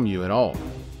won't harm you at all.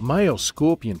 Male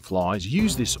scorpion flies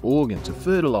use this organ to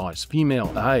fertilize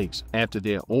female eggs after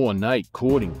their ornate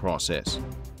courting process.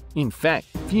 In fact,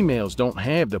 females don't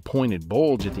have the pointed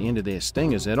bulge at the end of their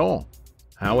stingers at all.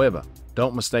 However,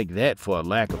 don't mistake that for a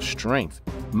lack of strength.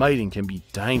 Mating can be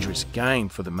a dangerous game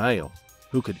for the male,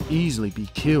 who could easily be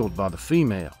killed by the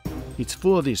female. It's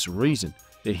for this reason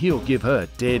that he'll give her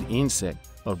a dead insect,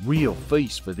 a real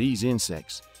feast for these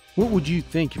insects. What would you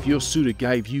think if your suitor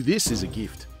gave you this as a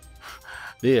gift?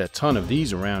 There are a ton of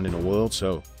these around in the world,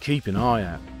 so keep an eye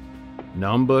out.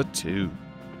 Number 2.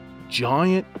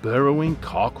 Giant burrowing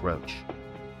cockroach.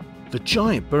 The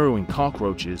giant burrowing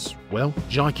cockroach is, well,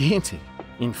 gigantic.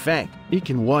 In fact, it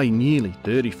can weigh nearly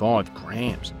 35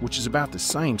 grams, which is about the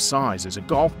same size as a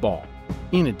golf ball.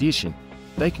 In addition,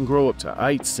 they can grow up to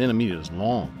 8 centimeters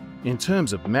long. In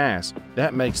terms of mass,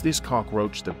 that makes this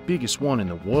cockroach the biggest one in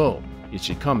the world. It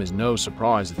should come as no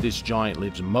surprise that this giant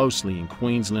lives mostly in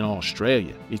Queensland,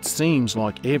 Australia. It seems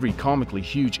like every comically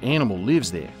huge animal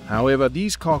lives there. However,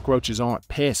 these cockroaches aren't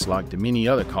pests like the many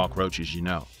other cockroaches you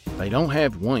know. They don't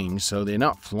have wings, so they're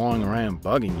not flying around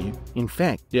bugging you. In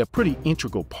fact, they're a pretty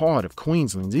integral part of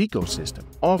Queensland's ecosystem.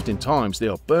 Oftentimes,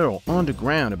 they'll burrow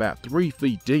underground about 3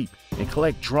 feet deep and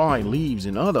collect dry leaves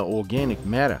and other organic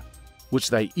matter, which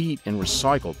they eat and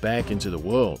recycle back into the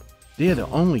world. They're the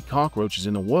only cockroaches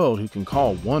in the world who can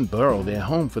call one burrow their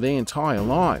home for their entire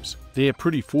lives. They're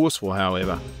pretty forceful,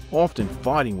 however, often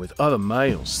fighting with other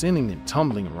males, sending them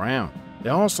tumbling around.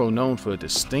 They're also known for a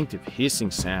distinctive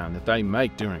hissing sound that they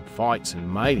make during fights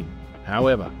and mating.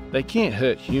 However, they can't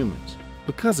hurt humans.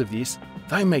 Because of this,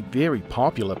 they make very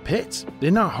popular pets.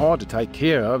 They're not hard to take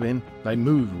care of, and they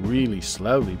move really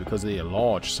slowly because of their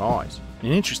large size.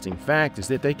 An interesting fact is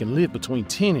that they can live between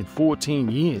 10 and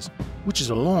 14 years, which is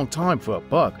a long time for a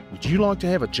bug. Would you like to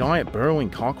have a giant burrowing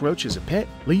cockroach as a pet?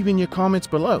 Leave in your comments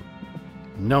below.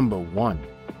 Number 1.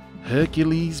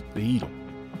 Hercules beetle.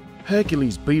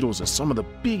 Hercules beetles are some of the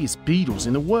biggest beetles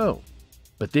in the world,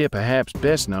 but they're perhaps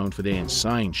best known for their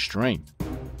insane strength.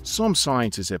 Some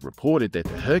scientists have reported that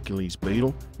the Hercules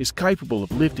beetle is capable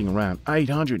of lifting around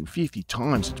 850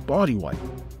 times its body weight.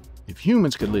 If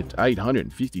humans could lift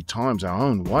 850 times our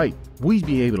own weight, we'd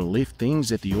be able to lift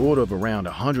things at the order of around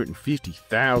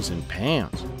 150,000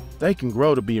 pounds. They can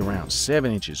grow to be around 7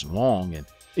 inches long, and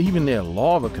even their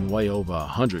larvae can weigh over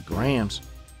 100 grams.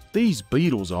 These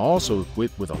beetles are also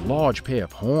equipped with a large pair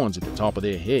of horns at the top of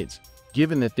their heads.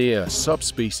 Given that they are a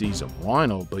subspecies of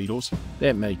rhino beetles,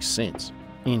 that makes sense.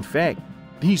 In fact,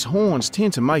 these horns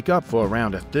tend to make up for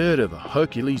around 1/3 of a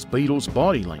Hercules beetle's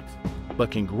body length,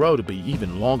 but can grow to be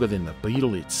even longer than the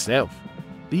beetle itself.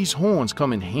 These horns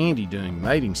come in handy during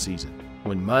mating season,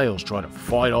 when males try to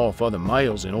fight off other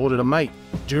males in order to mate.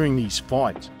 During these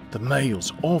fights, the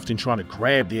males often try to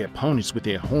grab their opponents with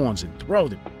their horns and throw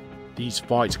them. These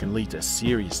fights can lead to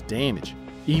serious damage,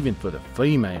 even for the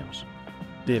females.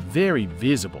 They're very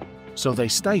visible, so they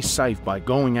stay safe by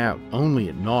going out only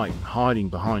at night and hiding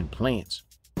behind plants.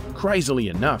 Crazily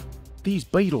enough, these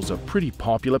beetles are pretty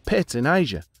popular pets in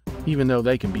Asia, even though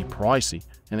they can be pricey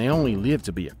and they only live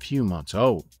to be a few months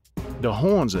old. The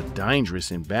horns are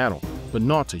dangerous in battle, but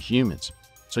not to humans,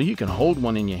 so you can hold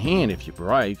one in your hand if you're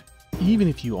brave. Even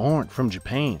if you aren't from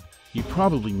Japan, you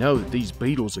probably know that these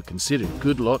beetles are considered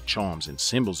good luck charms and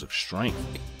symbols of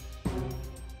strength.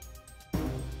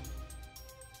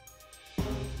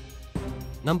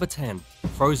 Number 10.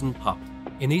 Frozen pup.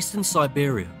 In eastern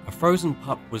Siberia, a frozen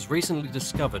pup was recently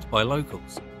discovered by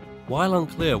locals. While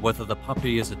unclear whether the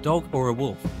puppy is a dog or a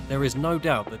wolf, there is no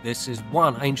doubt that this is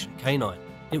one ancient canine.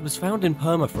 It was found in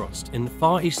permafrost in the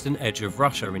far eastern edge of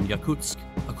Russia in Yakutsk,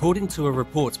 according to a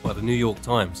report by the New York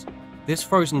Times. This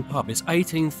frozen pup is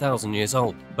 18,000 years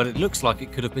old, but it looks like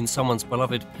it could have been someone's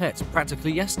beloved pet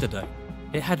practically yesterday.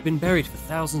 It had been buried for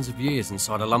thousands of years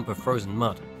inside a lump of frozen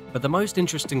mud. But the most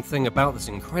interesting thing about this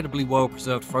incredibly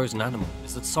well-preserved frozen animal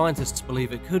is that scientists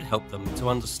believe it could help them to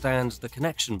understand the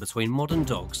connection between modern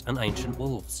dogs and ancient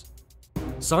wolves.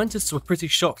 Scientists were pretty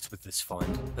shocked with this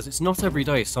find, as it's not every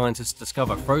day scientists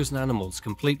discover frozen animals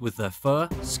complete with their fur,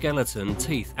 skeleton,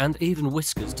 teeth, and even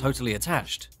whiskers totally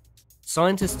attached.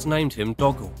 Scientists named him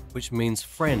Doggle, which means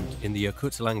friend in the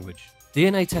Yakut language.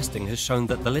 DNA testing has shown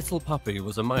that the little puppy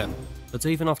was a male, but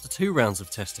even after 2 rounds of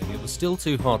testing, it was still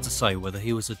too hard to say whether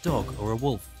he was a dog or a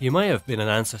wolf. He may have been an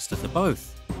ancestor to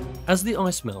both. As the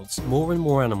ice melts, more and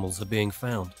more animals are being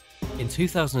found. In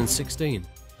 2016,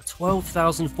 a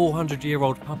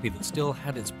 12,400-year-old puppy that still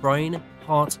had its brain,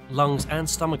 heart, lungs and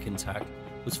stomach intact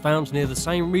was found near the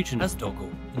same region as Doggle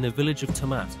in the village of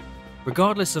Tamat.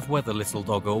 Regardless of whether little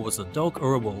Doggle was a dog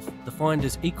or a wolf, the find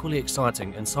is equally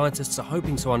exciting and scientists are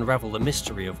hoping to unravel the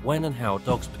mystery of when and how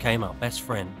dogs became our best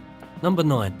friend. Number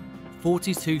 9.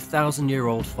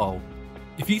 42,000-year-old foal.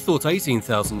 If you thought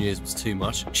 18,000 years was too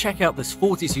much, check out this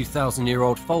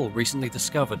 42,000-year-old foal recently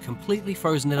discovered completely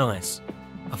frozen in ice.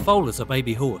 A foal is a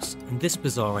baby horse, and this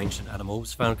bizarre ancient animal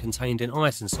was found contained in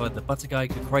ice inside the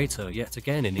Batagayka crater yet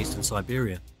again in eastern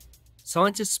Siberia.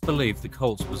 Scientists believe the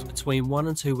colt was between 1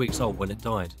 and 2 weeks old when it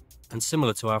died, and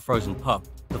similar to our frozen pup,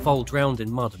 the foal drowned in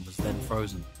mud and was then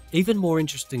frozen. Even more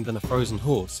interesting than a frozen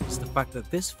horse is the fact that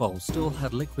this foal still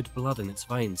had liquid blood in its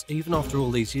veins even after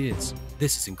all these years.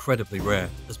 This is incredibly rare,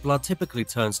 as blood typically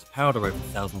turns to powder over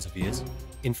thousands of years.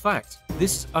 In fact,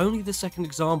 this is only the second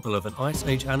example of an Ice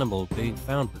Age animal being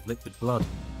found with liquid blood.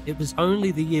 It was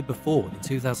only the year before, in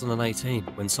 2018,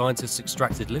 when scientists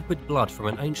extracted liquid blood from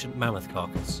an ancient mammoth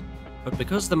carcass. But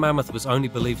because the mammoth was only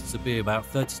believed to be about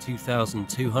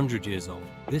 32,200 years old,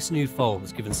 this new foal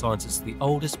has given scientists the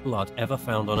oldest blood ever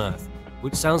found on Earth.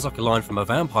 Which sounds like a line from a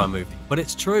vampire movie, but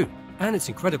it's true, and it's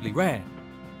incredibly rare.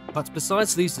 But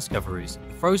besides these discoveries,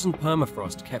 the frozen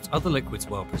permafrost kept other liquids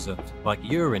well preserved, like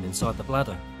urine inside the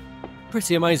bladder.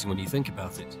 Pretty amazing when you think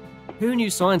about it. Who knew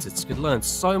scientists could learn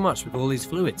so much with all these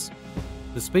fluids?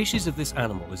 The species of this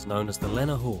animal is known as the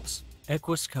Lena horse,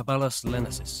 Equus caballus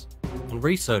lenensis, and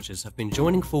researchers have been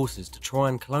joining forces to try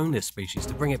and clone this species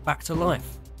to bring it back to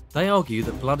life. They argue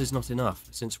that blood is not enough,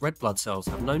 since red blood cells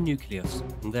have no nucleus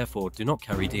and therefore do not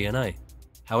carry DNA.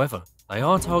 However, they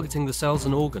are targeting the cells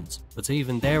and organs, but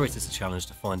even there it is a challenge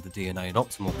to find the DNA in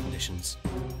optimal conditions.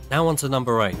 Now on to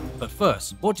number 8, but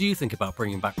first, what do you think about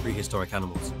bringing back prehistoric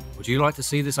animals? Would you like to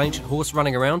see this ancient horse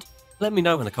running around? Let me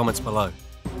know in the comments below.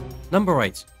 Number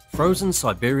 8. Frozen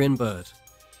Siberian bird.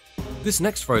 This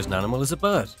next frozen animal is a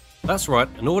bird. That's right,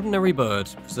 an ordinary bird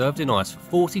preserved in ice for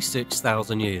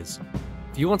 46,000 years.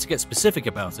 If you want to get specific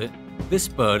about it, this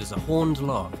bird is a horned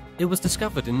lark. It was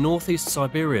discovered in northeast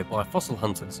Siberia by fossil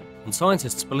hunters, and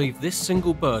scientists believe this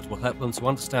single bird will help them to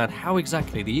understand how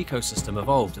exactly the ecosystem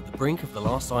evolved at the brink of the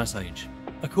last ice age.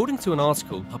 According to an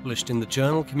article published in the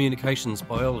journal Communications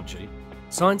Biology,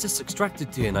 scientists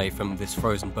extracted DNA from this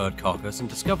frozen bird carcass and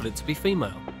discovered it to be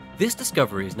female. This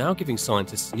discovery is now giving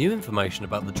scientists new information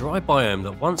about the dry biome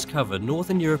that once covered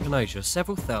northern Europe and Asia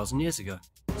several thousand years ago.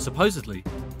 Supposedly,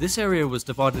 this area was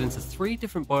divided into 3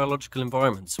 different biological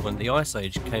environments when the Ice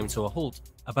Age came to a halt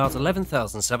about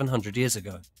 11,700 years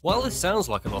ago. While this sounds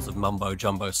like a lot of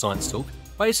mumbo-jumbo science talk,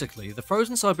 basically the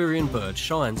frozen Siberian bird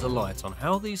shines a light on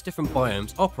how these different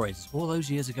biomes operated all those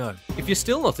years ago. If you're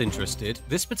still not interested,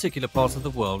 this particular part of the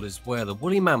world is where the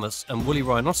woolly mammoths and woolly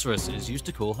rhinoceroses used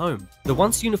to call home. The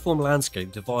once uniform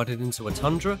landscape divided into a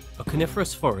tundra, a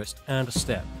coniferous forest and a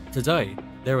steppe. Today,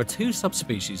 there are 2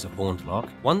 subspecies of horned lark,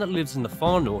 one that lives in the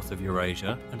far north of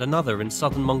Eurasia and another in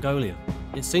southern Mongolia.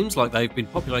 It seems like they've been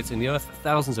populating the Earth for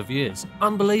thousands of years.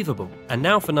 Unbelievable! And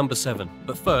now for number 7.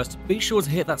 But first, be sure to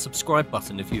hit that subscribe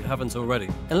button if you haven't already,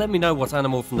 and let me know what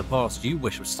animal from the past you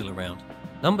wish was still around.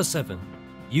 Number 7.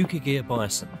 Yukagir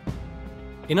bison.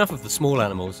 Enough of the small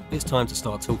animals, it's time to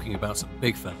start talking about some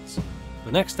big fellas.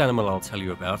 The next animal I'll tell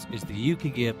you about is the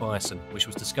Yukagir bison, which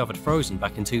was discovered frozen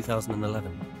back in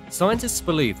 2011. Scientists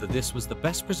believe that this was the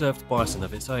best preserved bison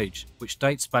of its age, which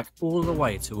dates back all the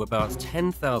way to about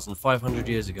 10,500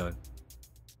 years ago.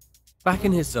 Back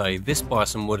in his day, this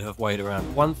bison would have weighed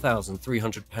around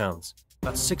 1,300 pounds,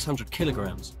 that's 600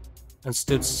 kilograms, and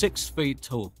stood 6 feet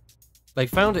tall. They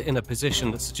found it in a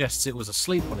position that suggests it was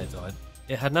asleep when it died.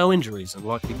 It had no injuries and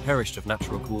likely perished of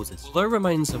natural causes. Although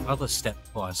remains of other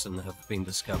steppe bison have been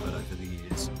discovered over the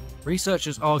years,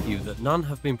 researchers argue that none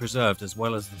have been preserved as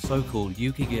well as the so-called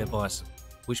Yukagir bison,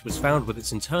 which was found with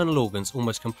its internal organs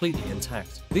almost completely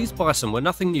intact. These bison were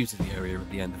nothing new to the area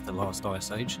at the end of the last ice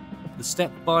age. The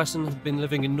steppe bison had been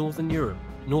living in northern Europe,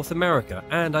 North America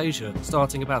and Asia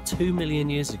starting about 2 million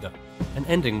years ago, and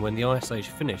ending when the Ice Age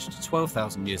finished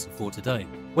 12,000 years before today.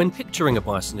 When picturing a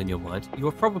bison in your mind, you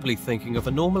are probably thinking of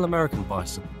a normal American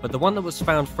bison, but the one that was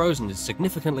found frozen is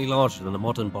significantly larger than a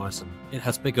modern bison. It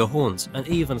has bigger horns and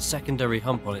even a secondary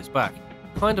hump on its back,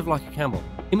 kind of like a camel.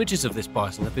 Images of this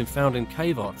bison have been found in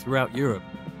cave art throughout Europe,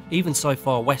 even so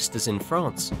far west as in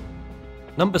France.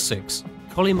 Number 6.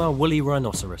 Kolyma woolly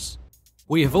rhinoceros.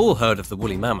 We have all heard of the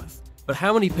woolly mammoth, but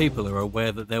how many people are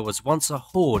aware that there was once a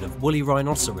horde of woolly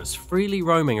rhinoceros freely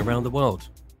roaming around the world?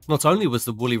 Not only was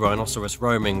the woolly rhinoceros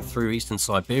roaming through eastern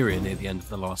Siberia near the end of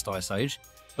the last ice age,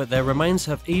 but their remains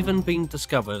have even been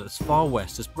discovered as far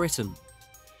west as Britain.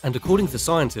 And according to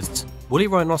scientists, woolly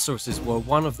rhinoceroses were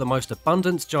one of the most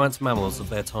abundant giant mammals of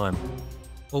their time.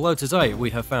 Although today we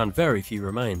have found very few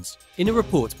remains. In a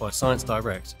report by Science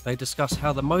Direct, they discuss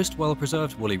how the most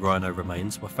well-preserved woolly rhino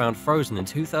remains were found frozen in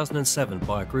 2007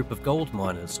 by a group of gold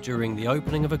miners during the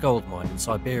opening of a gold mine in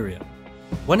Siberia.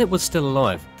 When it was still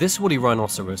alive, this woolly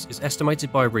rhinoceros is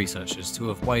estimated by researchers to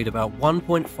have weighed about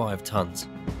 1.5 tons.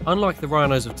 Unlike the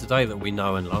rhinos of today that we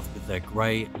know and love with their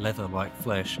grey, leather-like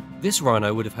flesh, this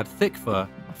rhino would have had thick fur,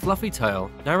 a fluffy tail,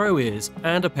 narrow ears,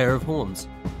 and a pair of horns.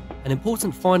 An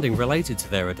important finding related to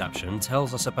their adaptation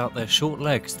tells us about their short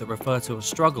legs that refer to a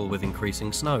struggle with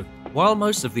increasing snow. While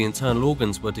most of the internal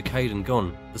organs were decayed and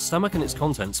gone, the stomach and its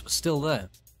contents were still there.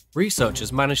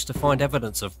 Researchers managed to find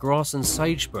evidence of grass and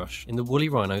sagebrush in the woolly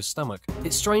rhino's stomach.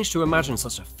 It's strange to imagine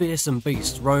such a fearsome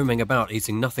beast roaming about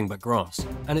eating nothing but grass,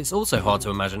 and it's also hard to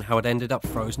imagine how it ended up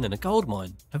frozen in a gold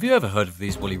mine. Have you ever heard of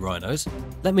these woolly rhinos?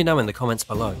 Let me know in the comments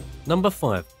below. Number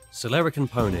 5. Celerican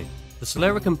pony. The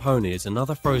Celerican pony is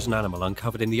another frozen animal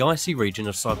uncovered in the icy region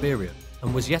of Siberia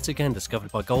and was yet again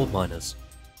discovered by gold miners.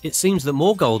 It seems that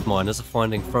more gold miners are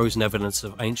finding frozen evidence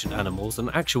of ancient animals than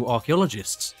actual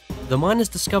archaeologists. The miners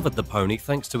discovered the pony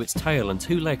thanks to its tail and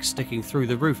 2 legs sticking through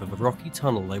the roof of a rocky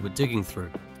tunnel they were digging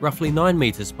through, roughly 9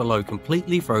 meters below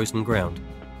completely frozen ground.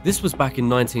 This was back in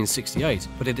 1968,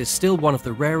 but it is still one of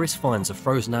the rarest finds of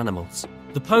frozen animals.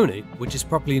 The pony, which is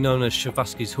properly known as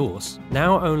Przewalski's horse,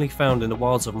 now only found in the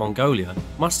wilds of Mongolia,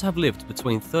 must have lived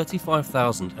between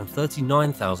 35,000 and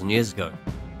 39,000 years ago.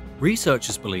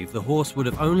 Researchers believe the horse would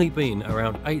have only been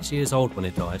around 8 years old when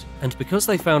it died, and because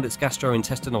they found its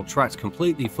gastrointestinal tract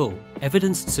completely full,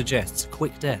 evidence suggests a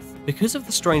quick death. Because of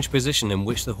the strange position in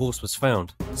which the horse was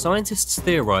found, scientists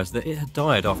theorized that it had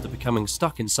died after becoming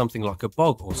stuck in something like a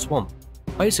bog or swamp.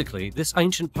 Basically, this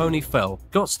ancient pony fell,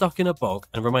 got stuck in a bog,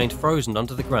 and remained frozen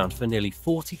under the ground for nearly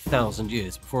 40,000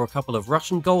 years before a couple of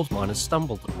Russian gold miners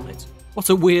stumbled upon it. What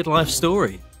a weird life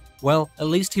story! Well, at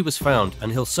least he was found,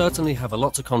 and he'll certainly have a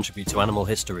lot to contribute to animal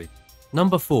history.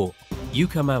 Number 4.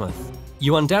 Yucca mammoth.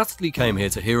 You undoubtedly came here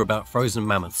to hear about frozen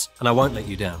mammoths, and I won't let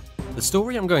you down. The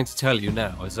story I'm going to tell you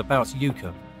now is about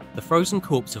Yucca, the frozen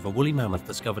corpse of a woolly mammoth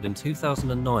discovered in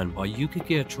 2009 by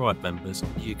Yukagir tribe members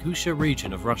in the Yakutia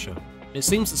region of Russia. It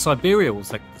seems that Siberia will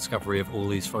take the discovery of all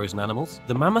these frozen animals.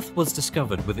 The mammoth was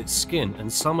discovered with its skin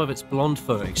and some of its blonde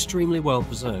fur extremely well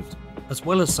preserved, as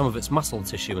well as some of its muscle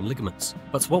tissue and ligaments.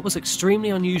 But what was extremely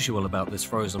unusual about this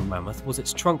frozen mammoth was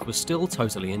its trunk was still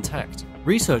totally intact.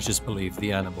 Researchers believe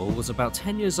the animal was about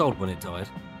 10 years old when it died,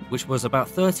 which was about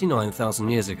 39,000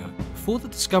 years ago. Before the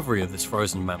discovery of this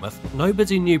frozen mammoth,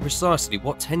 nobody knew precisely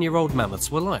what 10-year-old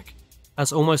mammoths were like,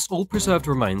 as almost all preserved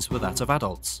remains were that of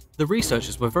adults. The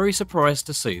researchers were very surprised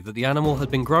to see that the animal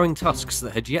had been growing tusks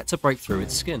that had yet to break through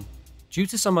its skin. Due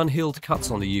to some unhealed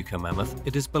cuts on the Yucca mammoth,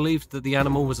 it is believed that the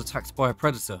animal was attacked by a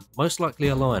predator, most likely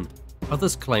a lion.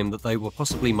 Others claim that they were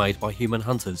possibly made by human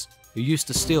hunters, who used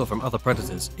to steal from other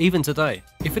predators, even today.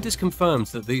 If it is confirmed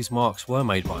that these marks were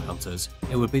made by hunters,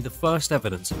 it would be the first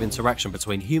evidence of interaction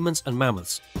between humans and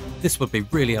mammoths. This would be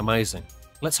really amazing.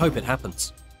 Let's hope it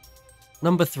happens.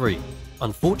 Number 3.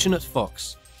 Unfortunate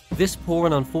fox. This poor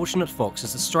and unfortunate fox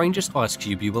is the strangest ice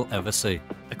cube you will ever see.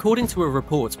 According to a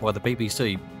report by the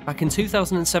BBC, back in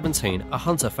 2017, a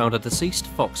hunter found a deceased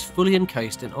fox fully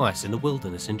encased in ice in the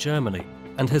wilderness in Germany,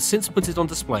 and has since put it on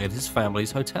display at his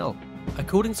family's hotel.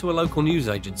 According to a local news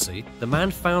agency, the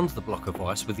man found the block of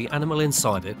ice with the animal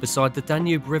inside it beside the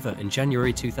Danube River in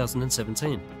January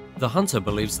 2017. The hunter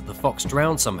believes that the fox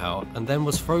drowned somehow and then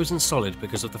was frozen solid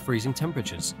because of the freezing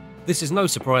temperatures. This is no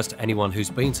surprise to anyone who's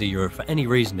been to Europe for any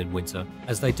reason in winter,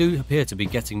 as they do appear to be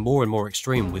getting more and more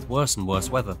extreme with worse and worse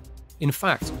weather. In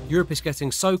fact, Europe is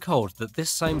getting so cold that this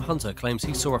same hunter claims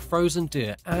he saw a frozen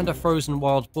deer and a frozen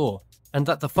wild boar, and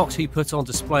that the fox he put on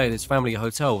display at his family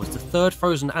hotel was the 3rd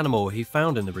frozen animal he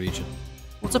found in the region.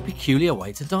 What a peculiar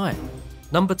way to die.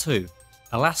 Number 2.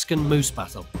 Alaskan moose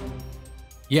battle.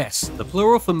 Yes, the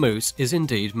plural for moose is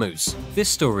indeed moose. This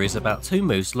story is about 2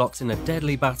 moose locked in a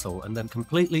deadly battle and then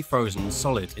completely frozen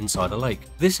solid inside a lake.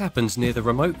 This happens near the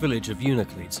remote village of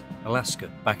Unalakleet,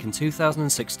 Alaska, back in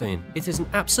 2016. It is an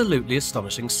absolutely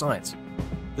astonishing sight.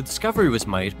 The discovery was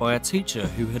made by a teacher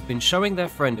who had been showing their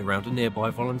friend around a nearby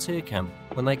volunteer camp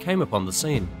when they came upon the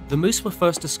scene. The moose were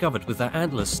first discovered with their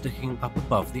antlers sticking up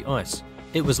above the ice.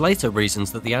 It was later reasoned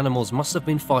that the animals must have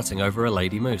been fighting over a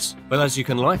lady moose. But as you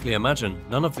can likely imagine,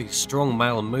 none of these strong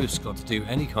male moose got to do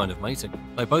any kind of mating.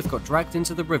 They both got dragged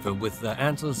into the river with their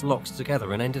antlers locked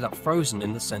together and ended up frozen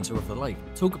in the center of the lake.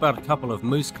 Talk about a couple of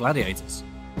moose gladiators.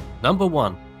 Number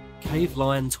 1. Cave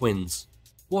lion twins.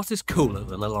 What is cooler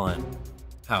than a lion?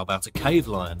 How about a cave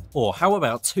lion? Or how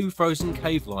about 2 frozen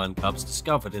cave lion cubs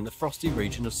discovered in the frosty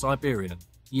region of Siberia?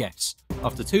 Yes,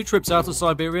 after 2 trips out of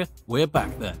Siberia, we're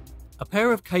back there. A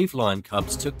pair of cave lion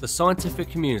cubs took the scientific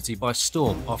community by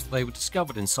storm after they were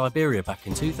discovered in Siberia back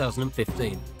in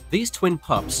 2015. These twin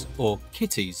pups, or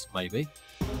kitties maybe,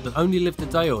 that only lived a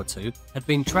day or two, had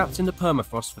been trapped in the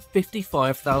permafrost for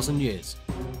 55,000 years,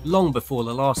 long before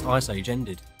the last ice age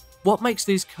ended. What makes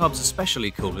these cubs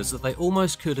especially cool is that they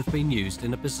almost could have been used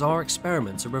in a bizarre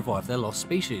experiment to revive their lost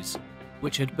species,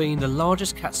 which had been the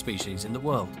largest cat species in the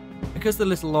world. Because the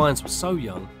little lions were so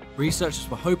young, researchers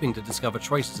were hoping to discover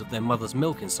traces of their mother's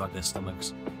milk inside their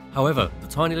stomachs. However, the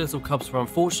tiny little cubs were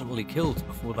unfortunately killed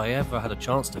before they ever had a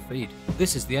chance to feed.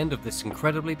 This is the end of this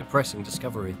incredibly depressing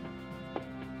discovery.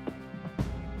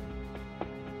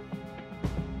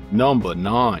 Number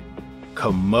 9.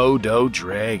 Komodo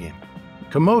dragon.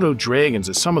 Komodo dragons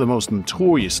are some of the most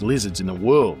notorious lizards in the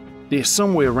world. They're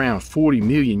somewhere around 40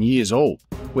 million years old,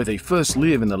 where they first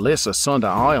live in the Lesser Sunda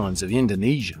Islands of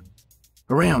Indonesia.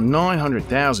 Around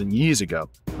 900,000 years ago,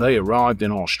 they arrived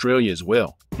in Australia as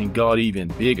well and got even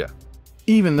bigger.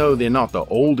 Even though they're not the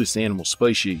oldest animal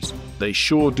species, they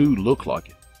sure do look like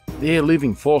it. They're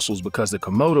living fossils because the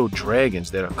Komodo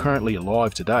dragons that are currently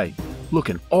alive today look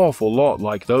an awful lot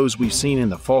like those we've seen in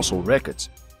the fossil records,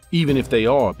 even if they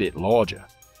are a bit larger.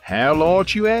 How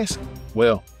large, you ask?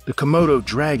 Well, the Komodo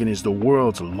dragon is the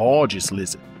world's largest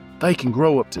lizard. They can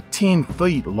grow up to 10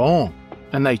 feet long,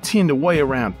 and they tend to weigh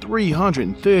around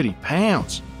 330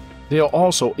 pounds. They'll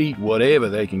also eat whatever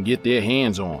they can get their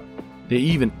hands on. They're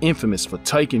even infamous for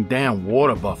taking down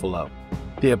water buffalo.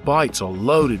 Their bites are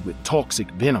loaded with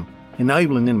toxic venom,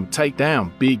 enabling them to take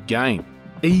down big game.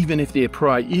 Even if their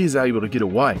prey is able to get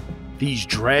away, these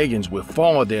dragons will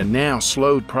follow their now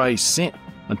slowed prey's scent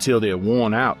until they're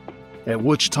worn out, at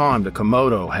which time the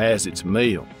Komodo has its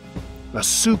meal. A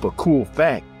super cool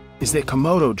fact is that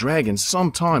Komodo dragons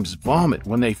sometimes vomit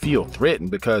when they feel threatened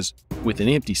because, with an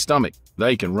empty stomach,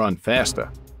 they can run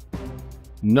faster.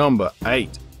 Number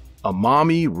 8.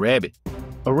 Amami rabbit.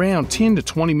 Around 10 to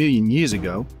 20 million years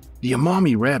ago, the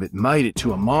Amami rabbit made it to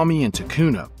Amami and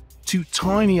Takuno, 2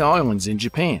 tiny islands in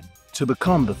Japan, to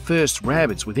become the first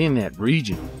rabbits within that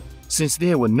region. Since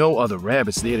there were no other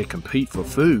rabbits there to compete for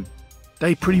food,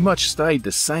 they pretty much stayed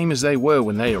the same as they were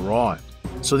when they arrived.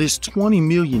 So this 20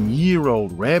 million year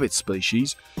old rabbit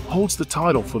species holds the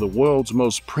title for the world's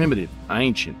most primitive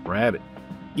ancient rabbit.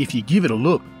 If you give it a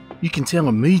look, you can tell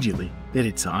immediately that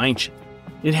it's ancient.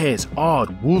 It has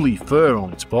odd woolly fur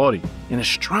on its body and a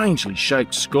strangely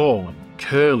shaped skull and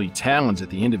curly talons at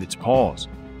the end of its paws.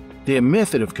 Their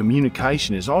method of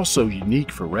communication is also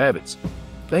unique for rabbits.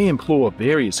 They employ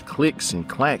various clicks and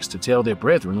clacks to tell their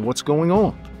brethren what's going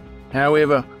on.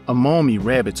 However, Amami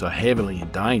rabbits are heavily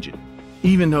endangered,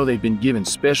 even though they've been given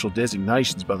special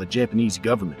designations by the Japanese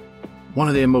government. One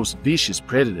of their most vicious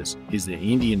predators is the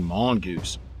Indian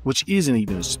mongoose, which isn't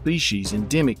even a species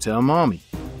endemic to Amami.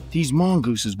 These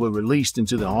mongooses were released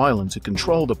into the island to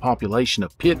control the population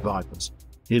of pit vipers.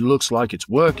 It looks like it's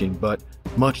working, but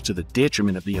much to the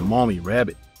detriment of the Amami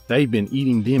rabbit, they've been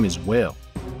eating them as well.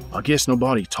 I guess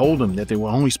nobody told them that they were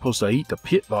only supposed to eat the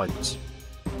pit vipers.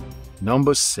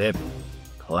 Number 7.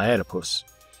 Platypus.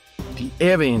 The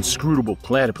ever inscrutable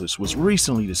platypus was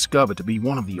recently discovered to be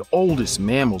one of the oldest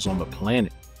mammals on the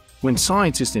planet. When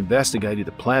scientists investigated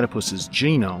the platypus's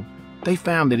genome, they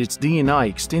found that its DNA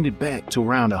extended back to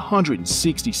around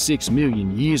 166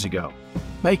 million years ago,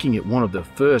 making it one of the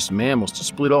first mammals to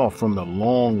split off from the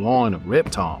long line of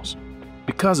reptiles.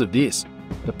 Because of this,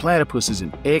 the platypus is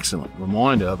an excellent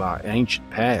reminder of our ancient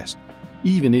past,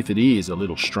 even if it is a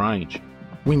little strange.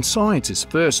 When scientists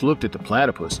first looked at the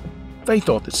platypus, they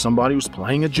thought that somebody was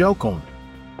playing a joke on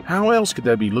it. How else could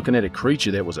they be looking at a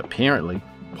creature that was apparently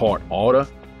part otter,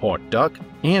 part duck,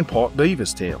 and part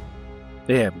beaver's tail?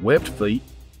 They have webbed feet,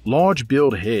 large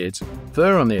billed heads,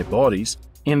 fur on their bodies,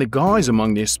 and the guys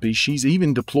among their species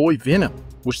even deploy venom,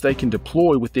 which they can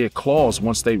deploy with their claws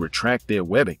once they retract their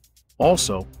webbing.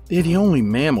 Also, they're the only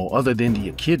mammal other than the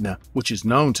echidna which is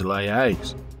known to lay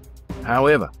eggs.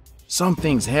 However, some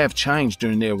things have changed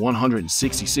during their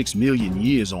 166 million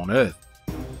years on Earth.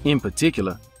 In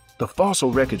particular, the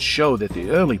fossil records show that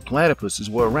the early platypuses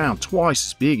were around twice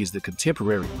as big as the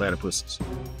contemporary platypuses.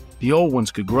 The old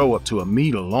ones could grow up to 1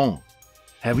 meter long.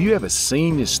 Have you ever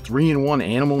seen this 3-in-1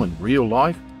 animal in real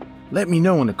life? Let me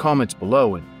know in the comments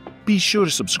below, and be sure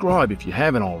to subscribe if you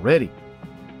haven't already.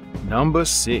 Number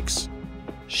 6.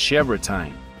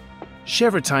 Chevrotain.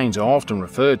 Chevrotains are often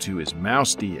referred to as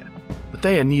mouse deer, but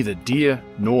they are neither deer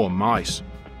nor mice.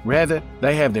 Rather,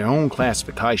 they have their own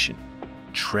classification.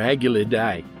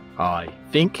 Tragulidae, I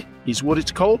think is what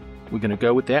it's called. We're going to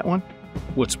go with that one.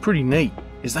 What's pretty neat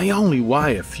is they only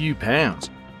weigh a few pounds.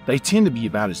 They tend to be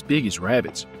about as big as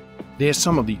rabbits. They're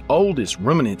some of the oldest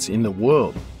ruminants in the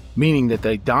world, meaning that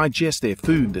they digest their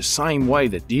food the same way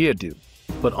that deer do.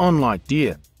 But unlike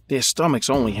deer, their stomachs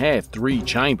only have 3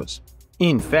 chambers.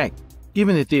 In fact,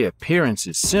 given that their appearance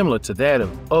is similar to that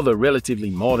of other relatively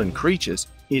modern creatures,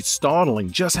 it's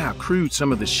startling just how crude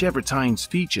some of the chevrotain's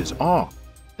features are.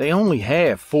 They only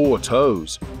have 4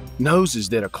 toes, noses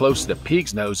that are closer to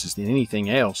pigs' noses than anything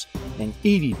else, and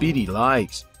itty-bitty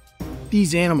legs.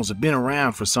 These animals have been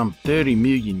around for some 30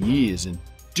 million years, and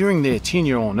during their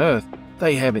tenure on Earth,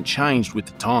 they haven't changed with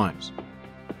the times.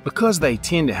 Because they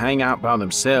tend to hang out by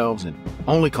themselves and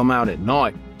only come out at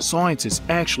night, scientists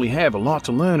actually have a lot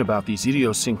to learn about these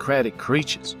idiosyncratic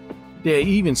creatures. There are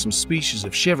even some species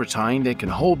of chevrotain that can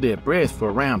hold their breath for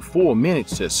around 4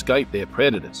 minutes to escape their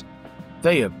predators.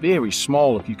 They are very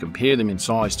small if you compare them in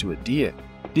size to a deer.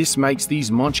 This makes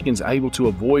these munchkins able to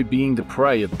avoid being the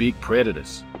prey of big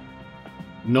predators.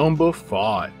 Number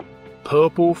 5.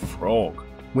 Purple frog.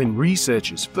 When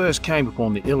researchers first came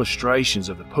upon the illustrations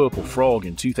of the purple frog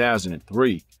in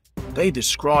 2003, they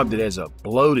described it as a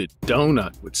bloated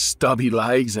donut with stubby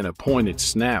legs and a pointed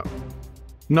snout.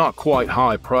 Not quite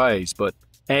high praise, but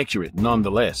accurate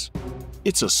nonetheless.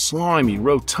 It's a slimy,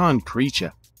 rotund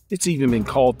creature. It's even been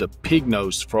called the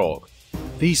pig-nosed frog.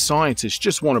 These scientists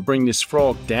just want to bring this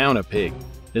frog down a peg.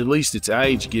 At least its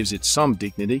age gives it some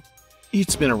dignity.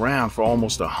 It's been around for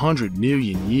almost 100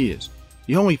 million years.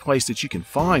 The only place that you can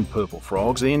find purple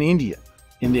frogs are in India,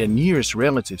 and their nearest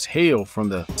relatives hail from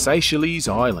the Seychelles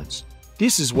Islands.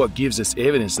 This is what gives us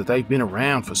evidence that they've been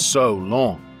around for so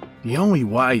long. The only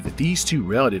way that these 2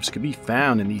 relatives could be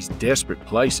found in these desperate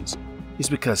places is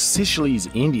because Seychelles,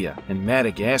 India, and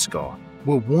Madagascar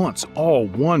were once all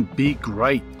one big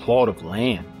great plot of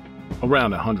land.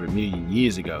 Around 100 million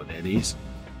years ago, that is.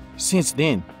 Since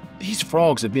then, these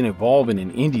frogs have been evolving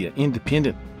in India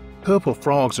independently. Purple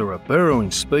frogs are a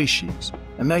burrowing species,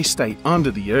 and they stay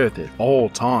under the earth at all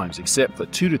times except for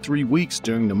 2 to 3 weeks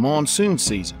during the monsoon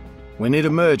season, when it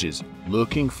emerges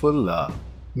looking for love.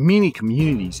 Many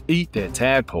communities eat their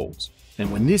tadpoles,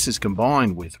 and when this is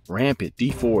combined with rampant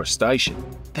deforestation,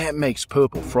 that makes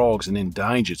purple frogs an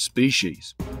endangered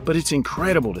species. But it's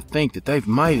incredible to think that they've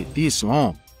made it this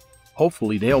long.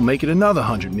 Hopefully they'll make it another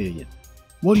 100 million.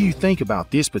 What do you think about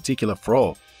this particular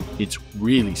frog? It's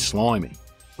really slimy.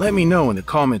 Let me know in the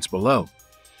comments below.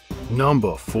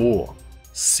 Number 4.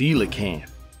 Coelacanth.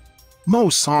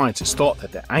 Most scientists thought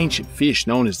that the ancient fish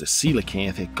known as the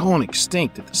coelacanth had gone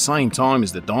extinct at the same time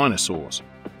as the dinosaurs.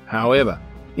 However,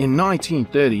 in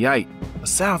 1938, a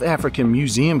South African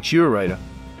museum curator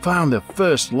found the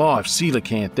first live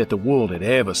coelacanth that the world had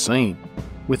ever seen,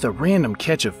 with a random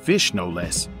catch of fish no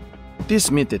less. This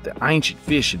meant that the ancient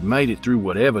fish had made it through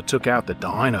whatever took out the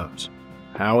dinos.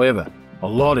 However, a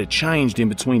lot had changed in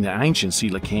between the ancient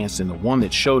coelacanths and the one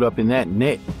that showed up in that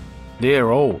net.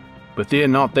 They're old, but they're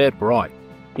not that bright.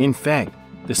 In fact,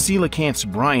 the coelacanth's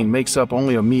brain makes up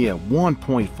only a mere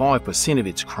 1.5% of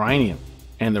its cranium,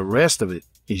 and the rest of it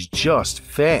is just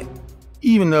fat.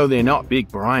 Even though they're not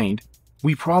big-brained,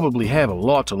 we probably have a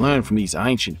lot to learn from these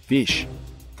ancient fish.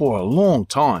 For a long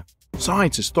time,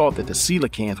 scientists thought that the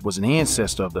coelacanth was an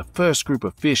ancestor of the first group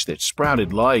of fish that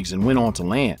sprouted legs and went on to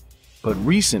land, but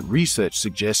recent research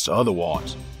suggests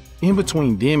otherwise. In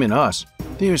between them and us,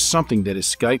 there is something that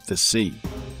escaped the sea.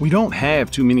 We don't have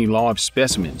too many live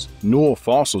specimens, nor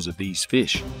fossils of these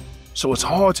fish, so it's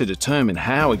hard to determine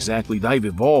how exactly they've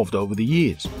evolved over the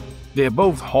years. They're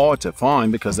both hard to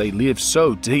find because they live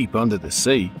so deep under the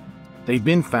sea. They've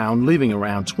been found living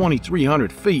around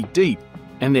 2,300 feet deep,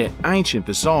 and their ancient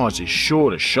visage is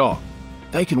sure to shock.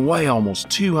 They can weigh almost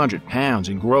 200 pounds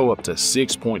and grow up to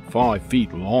 6.5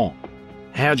 feet long.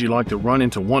 How'd you like to run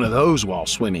into one of those while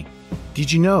swimming?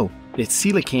 Did you know that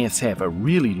coelacanths have a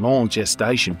really long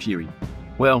gestation period?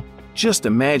 Well, just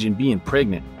imagine being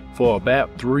pregnant for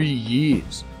about 3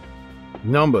 years.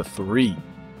 Number 3.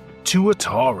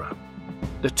 Tuatara.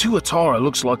 The Tuatara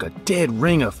looks like a dead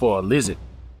ringer for a lizard,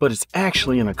 but it's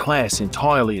actually in a class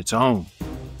entirely its own,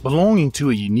 belonging to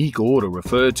a unique order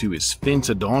referred to as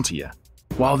Phytodontia.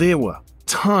 While there were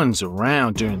tons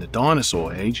around during the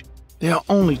dinosaur age, there are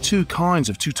only 2 kinds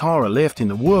of Tuatara left in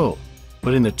the world,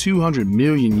 but in the 200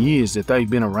 million years that they've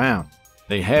been around,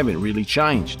 they haven't really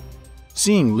changed.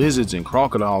 Seeing lizards and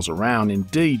crocodiles around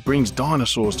indeed brings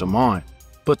dinosaurs to mind,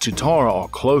 but Tuatara are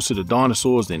closer to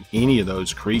dinosaurs than any of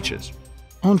those creatures.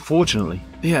 Unfortunately,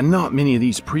 there are not many of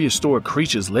these prehistoric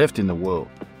creatures left in the world.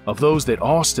 Of those that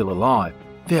are still alive,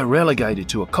 they are relegated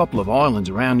to a couple of islands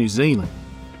around New Zealand,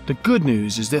 The good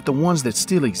news is that the ones that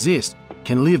still exist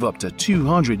can live up to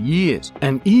 200 years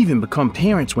and even become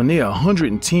parents when they're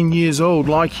 110 years old,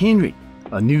 like Henry,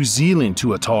 a New Zealand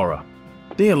tuatara.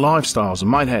 Their lifestyles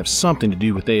might have something to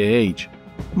do with their age.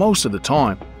 Most of the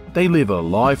time, they live a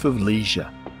life of leisure.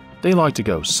 They like to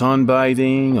go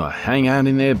sunbathing or hang out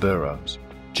in their burrows,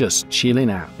 just chilling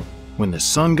out. When the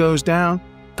sun goes down,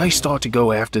 they start to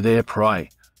go after their prey,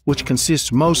 which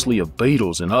consists mostly of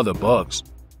beetles and other bugs.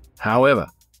 However,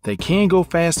 they can go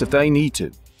fast if they need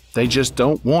to. They just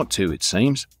don't want to, it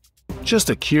seems.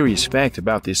 Just a curious fact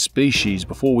about this species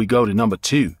before we go to number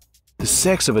 2. The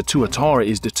sex of a tuatara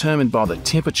is determined by the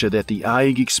temperature that the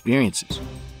egg experiences.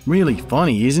 Really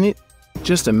funny, isn't it?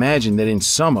 Just imagine that in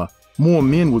summer, more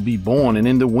men would be born and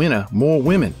in the winter, more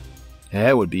women.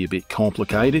 That would be a bit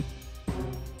complicated.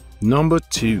 Number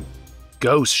 2.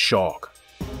 Ghost shark.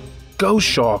 Ghost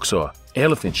sharks, or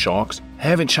elephant sharks,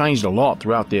 haven't changed a lot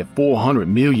throughout their 400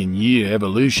 million year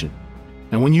evolution.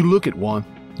 And when you look at one,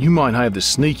 you might have the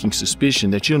sneaking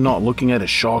suspicion that you're not looking at a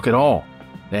shark at all.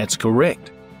 That's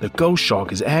correct. The ghost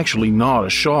shark is actually not a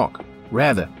shark.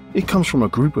 Rather, it comes from a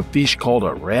group of fish called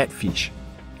a ratfish.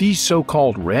 These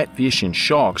so-called ratfish and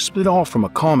sharks split off from a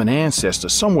common ancestor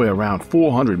somewhere around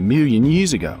 400 million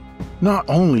years ago. Not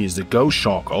only is the ghost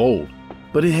shark old,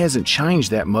 but it hasn't changed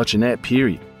that much in that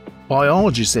period.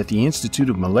 Biologists at the Institute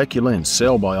of Molecular and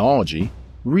Cell Biology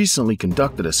recently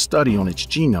conducted a study on its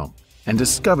genome and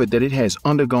discovered that it has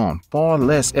undergone far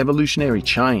less evolutionary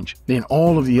change than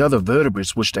all of the other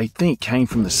vertebrates which they think came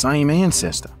from the same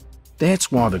ancestor.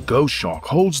 That's why the ghost shark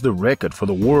holds the record for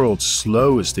the world's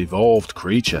slowest evolved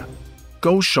creature.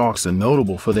 Ghost sharks are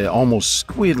notable for their almost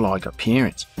squid-like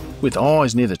appearance, with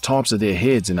eyes near the tops of their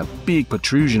heads and a big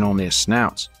protrusion on their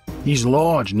snouts. These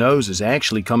large noses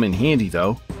actually come in handy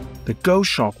though. The ghost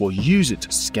shark will use it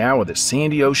to scour the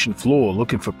sandy ocean floor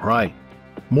looking for prey.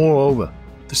 Moreover,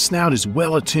 the snout is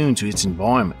well attuned to its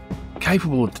environment,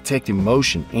 capable of detecting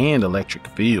motion and electric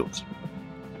fields.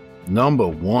 Number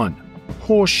 1.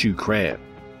 Horseshoe crab.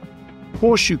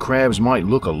 Horseshoe crabs might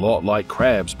look a lot like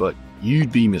crabs, but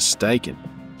you'd be mistaken.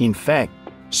 In fact,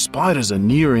 spiders are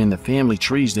nearer in the family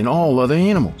trees than all other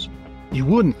animals. You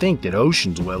wouldn't think that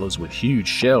ocean dwellers with huge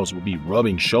shells would be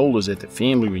rubbing shoulders at the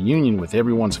family reunion with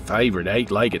everyone's favorite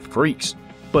 8-legged freaks.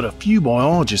 But a few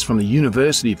biologists from the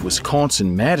University of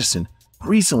Wisconsin-Madison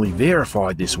recently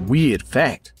verified this weird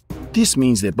fact. This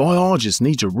means that biologists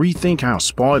need to rethink how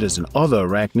spiders and other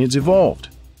arachnids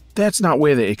evolved. That's not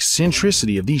where the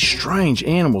eccentricity of these strange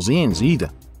animals ends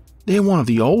either. They're one of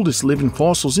the oldest living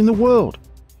fossils in the world.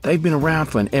 They've been around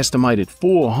for an estimated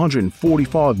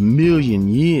 445 million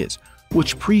years,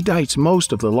 which predates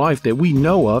most of the life that we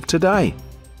know of today.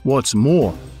 What's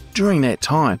more, during that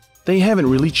time, they haven't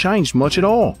really changed much at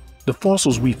all. The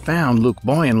fossils we found look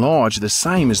by and large the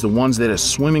same as the ones that are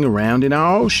swimming around in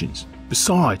our oceans.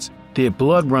 Besides, their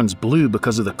blood runs blue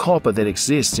because of the copper that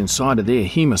exists inside of their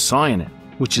hemocyanin,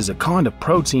 which is a kind of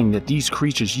protein that these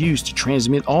creatures use to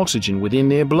transmit oxygen within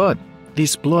their blood.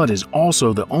 This blood is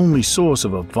also the only source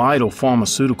of a vital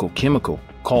pharmaceutical chemical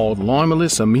called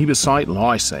Limulus amoebocyte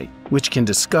lysate, which can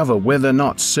discover whether or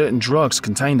not certain drugs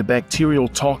contain the bacterial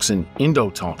toxin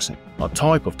endotoxin, a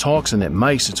type of toxin that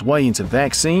makes its way into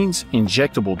vaccines,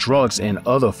 injectable drugs, and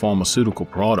other pharmaceutical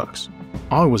products.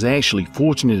 I was actually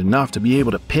fortunate enough to be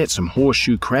able to pet some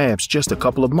horseshoe crabs just a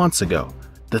couple of months ago.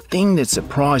 The thing that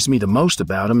surprised me the most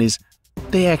about them is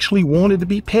they actually wanted to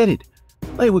be petted.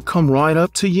 They would come right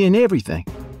up to you and everything.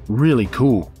 Really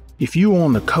cool. If you're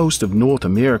on the coast of North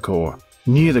America or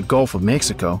near the Gulf of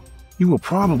Mexico, you will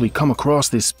probably come across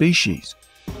this species.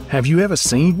 Have you ever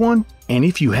seen one? And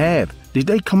if you have, did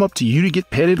they come up to you to get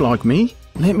petted like me?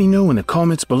 Let me know in the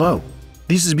comments below.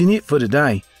 This has been it for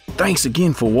today. Thanks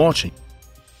again for watching.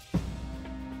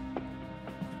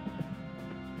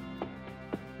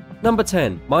 Number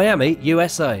 10. Miami,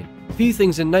 USA. Few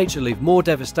things in nature leave more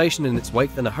devastation in its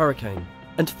wake than a hurricane.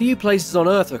 And few places on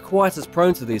Earth are quite as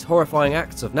prone to these horrifying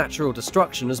acts of natural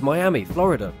destruction as Miami,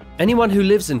 Florida. Anyone who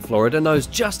lives in Florida knows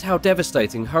just how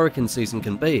devastating hurricane season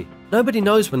can be. Nobody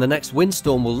knows when the next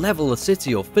windstorm will level the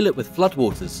city or fill it with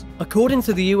floodwaters. According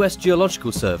to the US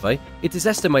Geological Survey, it is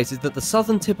estimated that the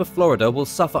southern tip of Florida will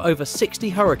suffer over 60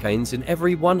 hurricanes in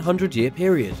every 100-year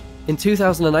period. In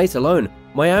 2008 alone,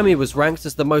 Miami was ranked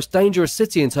as the most dangerous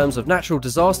city in terms of natural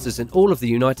disasters in all of the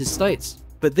United States.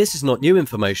 But this is not new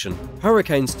information.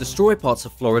 Hurricanes destroy parts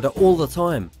of Florida all the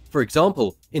time. For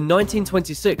example, in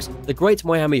 1926, the Great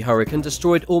Miami Hurricane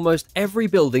destroyed almost every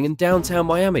building in downtown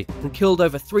Miami and killed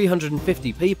over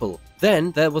 350 people.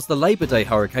 Then there was the Labor Day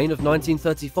Hurricane of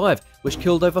 1935, which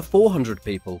killed over 400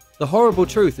 people. The horrible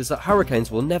truth is that hurricanes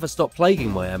will never stop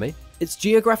plaguing Miami. Its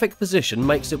geographic position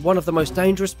makes it one of the most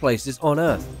dangerous places on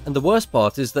Earth, and the worst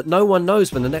part is that no one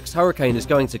knows when the next hurricane is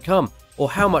going to come or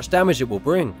how much damage it will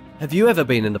bring. Have you ever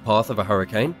been in the path of a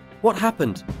hurricane? What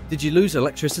happened? Did you lose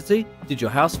electricity? Did your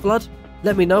house flood?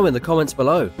 Let me know in the comments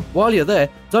below. While you're there,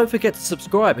 don't forget to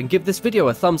subscribe and give this video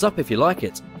a thumbs up if you like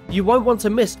it. You won't want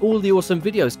to miss all the awesome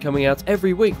videos coming out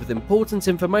every week with important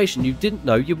information you didn't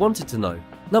know you wanted to know.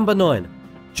 Number 9.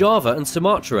 Java and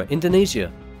Sumatra,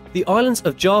 Indonesia. The islands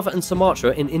of Java and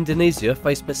Sumatra in Indonesia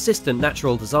face persistent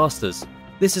natural disasters.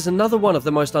 This is another one of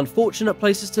the most unfortunate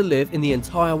places to live in the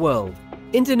entire world.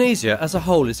 Indonesia as a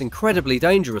whole is incredibly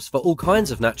dangerous for all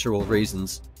kinds of natural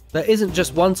reasons. There isn't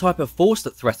just one type of force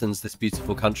that threatens this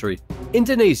beautiful country.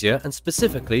 Indonesia, and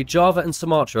specifically Java and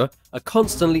Sumatra, are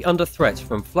constantly under threat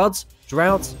from floods,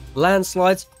 droughts,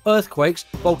 landslides, earthquakes,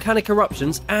 volcanic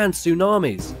eruptions, and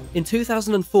tsunamis. In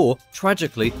 2004,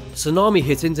 tragically, a tsunami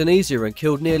hit Indonesia and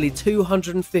killed nearly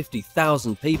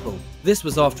 250,000 people. This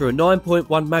was after a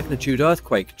 9.1 magnitude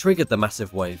earthquake triggered the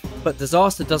massive wave. But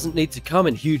disaster doesn't need to come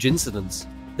in huge incidents.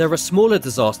 There are smaller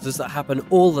disasters that happen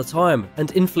all the time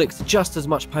and inflict just as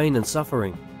much pain and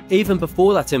suffering. Even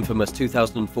before that infamous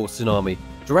 2004 tsunami,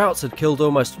 droughts had killed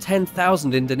almost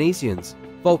 10,000 Indonesians.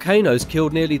 Volcanoes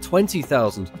killed nearly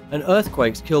 20,000, and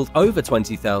earthquakes killed over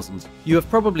 20,000. You have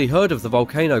probably heard of the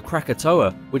volcano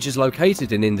Krakatoa, which is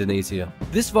located in Indonesia.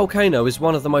 This volcano is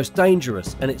one of the most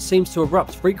dangerous, and it seems to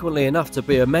erupt frequently enough to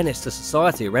be a menace to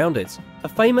society around it. A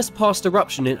famous past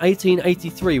eruption in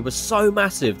 1883 was so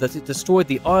massive that it destroyed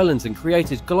the islands and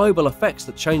created global effects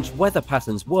that changed weather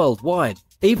patterns worldwide.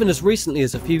 Even as recently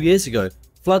as a few years ago,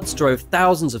 floods drove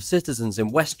thousands of citizens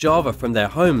in West Java from their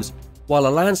homes, while a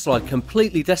landslide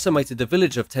completely decimated the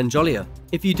village of Tenjolia.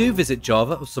 If you do visit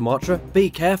Java or Sumatra, be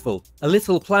careful. A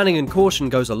little planning and caution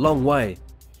goes a long way.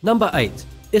 Number 8.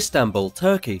 Istanbul,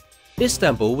 Turkey.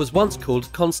 Istanbul was once called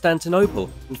Constantinople,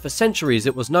 and for centuries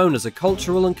it was known as a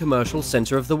cultural and commercial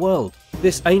centre of the world.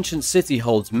 This ancient city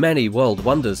holds many world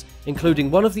wonders, including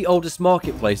one of the oldest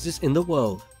marketplaces in the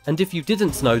world. And if you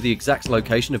didn't know the exact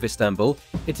location of Istanbul,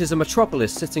 it is a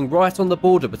metropolis sitting right on the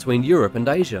border between Europe and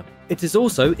Asia. It is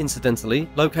also, incidentally,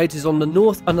 located on the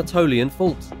North Anatolian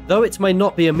Fault. Though it may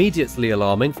not be immediately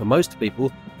alarming for most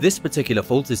people, this particular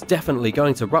fault is definitely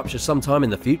going to rupture sometime in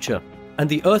the future. And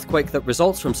the earthquake that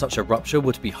results from such a rupture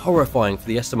would be horrifying for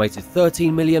the estimated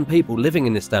 13 million people living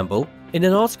in Istanbul. In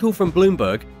an article from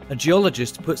Bloomberg, a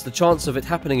geologist puts the chance of it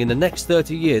happening in the next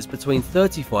 30 years between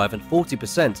 35 and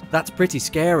 40%. That's pretty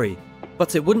scary.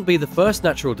 But it wouldn't be the first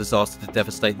natural disaster to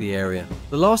devastate the area.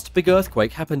 The last big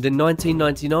earthquake happened in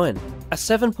 1999. A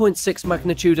 7.6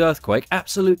 magnitude earthquake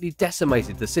absolutely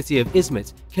decimated the city of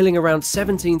Izmit, killing around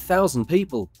 17,000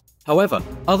 people. However,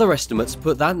 other estimates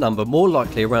put that number more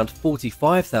likely around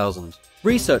 45,000.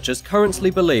 Researchers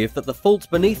currently believe that the fault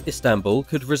beneath Istanbul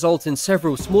could result in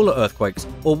several smaller earthquakes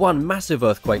or one massive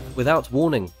earthquake without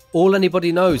warning. All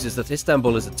anybody knows is that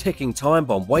Istanbul is a ticking time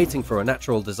bomb waiting for a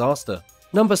natural disaster.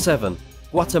 Number 7.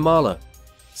 Guatemala.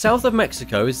 South of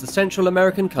Mexico is the Central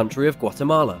American country of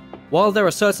Guatemala. While there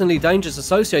are certainly dangers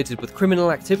associated with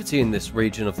criminal activity in this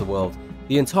region of the world,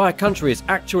 the entire country is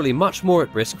actually much more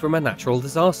at risk from a natural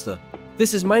disaster.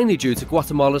 This is mainly due to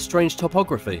Guatemala's strange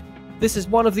topography. This is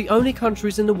one of the only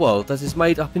countries in the world that is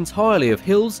made up entirely of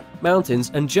hills,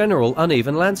 mountains, and general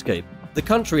uneven landscape. The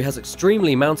country has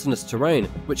extremely mountainous terrain,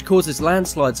 which causes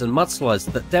landslides and mudslides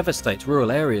that devastate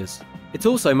rural areas. It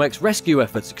also makes rescue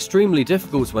efforts extremely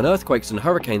difficult when earthquakes and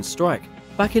hurricanes strike.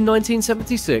 Back in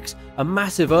 1976, a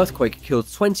massive earthquake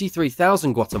killed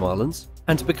 23,000 Guatemalans,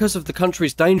 and because of the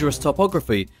country's dangerous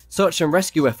topography, search and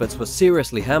rescue efforts were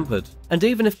seriously hampered. And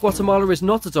even if Guatemala is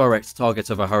not a direct target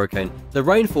of a hurricane, the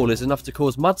rainfall is enough to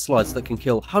cause mudslides that can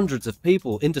kill hundreds of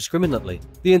people indiscriminately.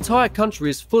 The entire country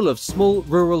is full of small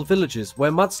rural villages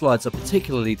where mudslides are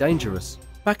particularly dangerous.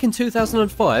 Back in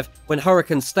 2005, when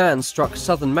Hurricane Stan struck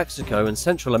southern Mexico and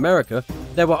Central America,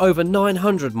 there were over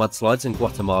 900 mudslides in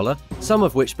Guatemala, some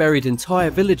of which buried entire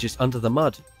villages under the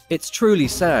mud. It's truly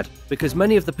sad, because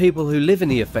many of the people who live in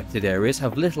the affected areas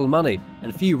have little money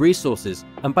and few resources,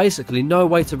 and basically no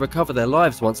way to recover their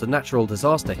lives once a natural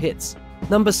disaster hits.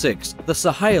 Number 6. The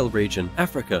Sahel region,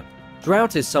 Africa.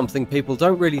 Drought is something people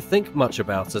don't really think much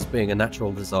about as being a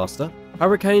natural disaster.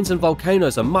 Hurricanes and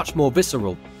volcanoes are much more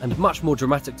visceral and much more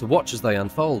dramatic to watch as they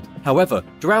unfold. However,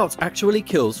 drought actually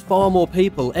kills far more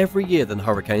people every year than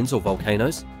hurricanes or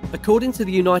volcanoes. According to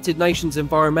the United Nations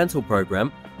Environmental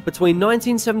Programme, between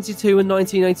 1972 and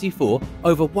 1984,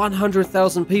 over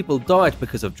 100,000 people died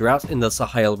because of drought in the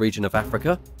Sahel region of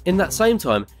Africa. In that same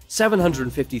time,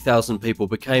 750,000 people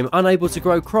became unable to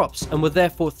grow crops and were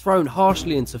therefore thrown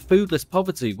harshly into foodless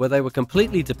poverty where they were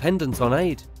completely dependent on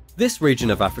aid. This region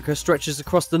of Africa stretches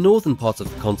across the northern part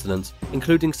of the continent,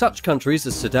 including such countries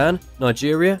as Sudan,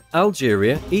 Nigeria,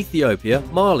 Algeria, Ethiopia,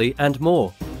 Mali, and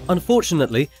more.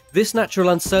 Unfortunately, this natural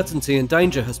uncertainty and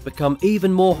danger has become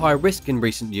even more high risk in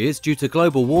recent years due to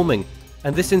global warming,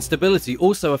 and this instability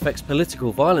also affects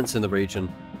political violence in the region.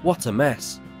 What a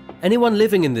mess. Anyone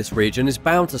living in this region is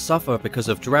bound to suffer because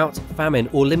of drought, famine,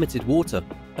 or limited water.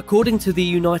 According to the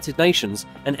United Nations,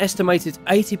 an estimated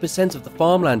 80% of the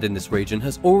farmland in this region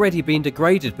has already been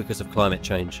degraded because of climate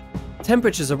change.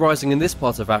 Temperatures are rising in this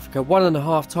part of Africa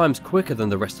 1.5 times quicker than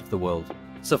the rest of the world.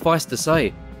 Suffice to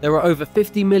say, there are over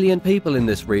 50 million people in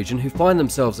this region who find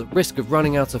themselves at risk of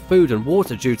running out of food and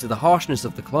water due to the harshness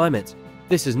of the climate.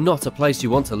 This is not a place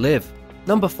you want to live.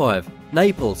 Number 5.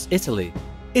 Naples, Italy.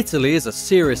 Italy is a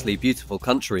seriously beautiful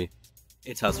country.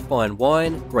 It has fine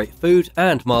wine, great food,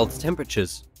 and mild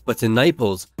temperatures. But in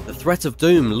Naples, the threat of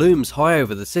doom looms high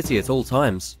over the city at all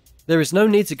times. There is no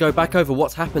need to go back over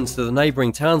what happened to the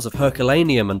neighbouring towns of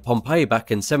Herculaneum and Pompeii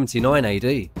back in 79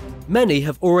 AD. Many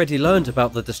have already learned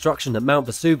about the destruction that Mount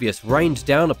Vesuvius rained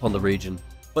down upon the region.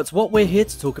 But what we're here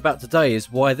to talk about today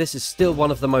is why this is still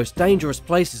one of the most dangerous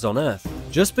places on Earth.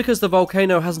 Just because the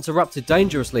volcano hasn't erupted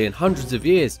dangerously in hundreds of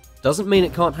years doesn't mean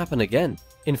it can't happen again.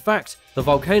 In fact, the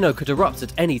volcano could erupt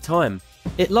at any time.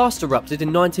 It last erupted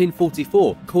in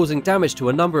 1944, causing damage to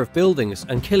a number of buildings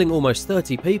and killing almost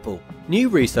 30 people. New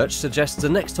research suggests the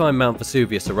next time Mount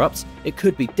Vesuvius erupts, it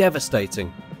could be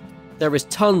devastating. There is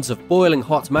tons of boiling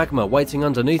hot magma waiting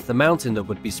underneath the mountain that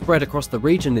would be spread across the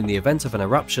region in the event of an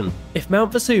eruption. If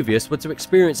Mount Vesuvius were to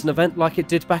experience an event like it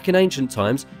did back in ancient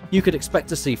times, you could expect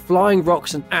to see flying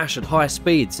rocks and ash at high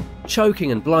speeds,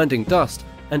 choking and blinding dust,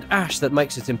 and ash that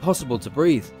makes it impossible to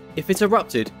breathe. If it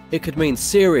erupted, it could mean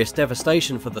serious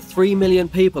devastation for the 3 million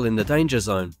people in the danger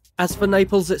zone. As for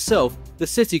Naples itself, the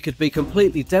city could be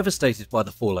completely devastated by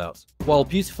the fallout. While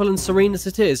beautiful and serene as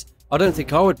it is, I don't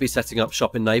think I would be setting up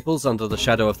shop in Naples under the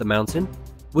shadow of the mountain.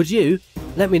 Would you?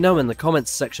 Let me know in the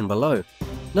comments section below.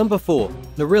 Number 4.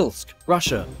 Norilsk,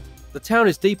 Russia. The town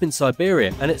is deep in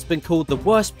Siberia and it's been called the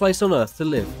worst place on earth to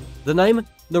live. The name?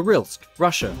 Norilsk,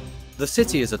 Russia. The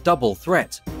city is a double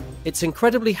threat. It's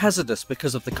incredibly hazardous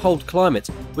because of the cold climate,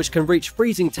 which can reach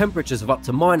freezing temperatures of up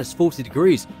to -40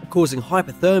 degrees, causing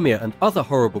hypothermia and other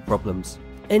horrible problems.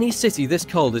 Any city this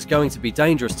cold is going to be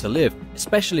dangerous to live,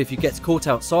 especially if you get caught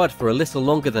outside for a little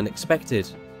longer than expected.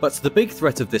 But the big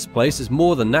threat of this place is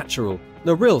more than natural.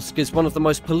 Norilsk is one of the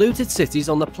most polluted cities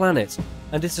on the planet,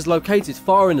 and it is located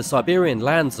far in the Siberian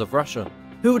lands of Russia.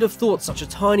 Who would have thought such a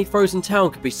tiny frozen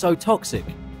town could be so toxic?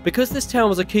 Because this town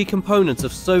was a key component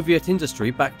of Soviet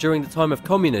industry back during the time of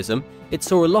communism, it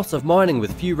saw a lot of mining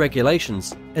with few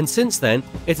regulations, and since then,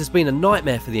 it has been a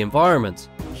nightmare for the environment.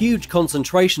 Huge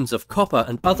concentrations of copper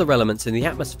and other elements in the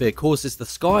atmosphere causes the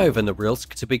sky over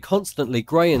Norilsk to be constantly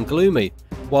grey and gloomy,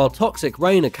 while toxic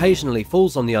rain occasionally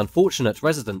falls on the unfortunate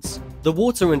residents. The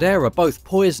water and air are both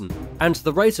poison, and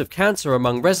the rate of cancer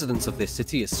among residents of this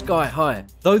city is sky high.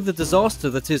 Though the disaster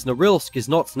that is Norilsk is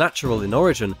not natural in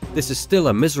origin, this is still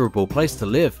a miserable place to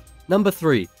live. Number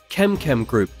 3. Kemkem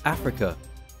Group, Africa.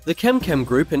 The Kemkem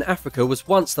Group in Africa was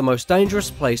once the most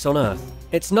dangerous place on Earth.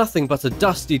 It's nothing but a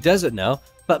dusty desert now,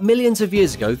 but millions of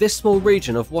years ago this small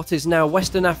region of what is now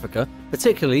Western Africa,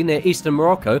 particularly near eastern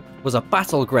Morocco, was a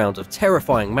battleground of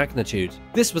terrifying magnitude.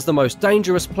 This was the most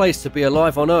dangerous place to be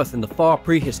alive on Earth in the far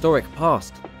prehistoric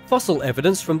past. Fossil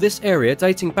evidence from this area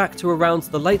dating back to around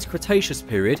the late Cretaceous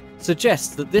period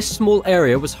suggests that this small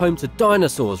area was home to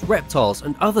dinosaurs, reptiles,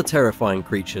 and other terrifying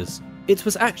creatures. It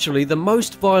was actually the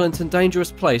most violent and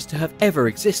dangerous place to have ever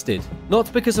existed,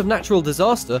 not because of natural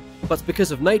disaster, but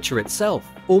because of nature itself.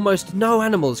 Almost no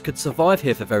animals could survive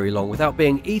here for very long without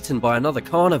being eaten by another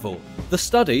carnivore. The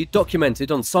study,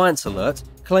 documented on Science Alert,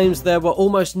 claims there were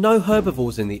almost no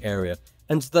herbivores in the area,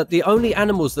 and that the only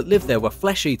animals that lived there were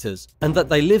flesh eaters, and that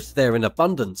they lived there in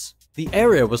abundance. The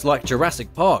area was like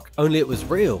Jurassic Park, only it was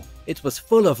real. It was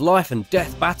full of life and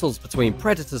death battles between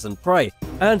predators and prey,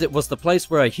 and it was the place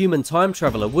where a human time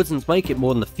traveller wouldn't make it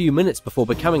more than a few minutes before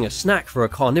becoming a snack for a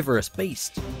carnivorous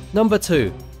beast. Number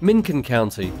 2. Minkin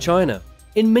County, China.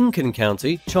 In Minkin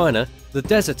County, China, the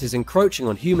desert is encroaching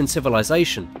on human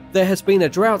civilization. There has been a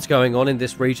drought going on in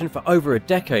this region for over a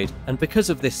decade, and because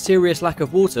of this serious lack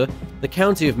of water, the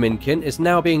county of Minkin is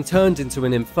now being turned into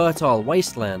an infertile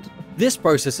wasteland. This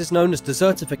process is known as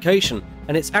desertification,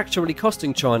 and it's actually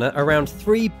costing China around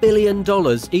 $3 billion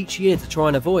each year to try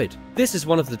and avoid. This is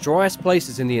one of the driest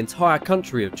places in the entire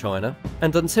country of China,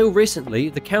 and until recently,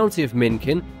 the county of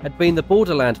Minkin had been the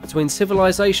borderland between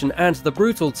civilization and the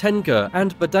brutal Tengger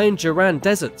and Badain-Juran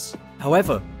deserts.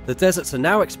 However, the deserts are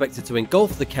now expected to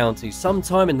engulf the county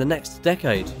sometime in the next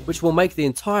decade, which will make the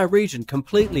entire region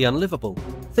completely unlivable.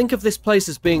 Think of this place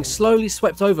as being slowly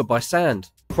swept over by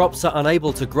sand. Crops are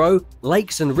unable to grow,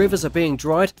 lakes and rivers are being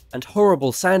dried, and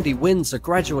horrible sandy winds are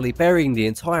gradually burying the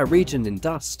entire region in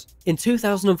dust. In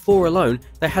 2004 alone,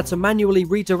 they had to manually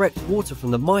redirect water from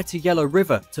the mighty Yellow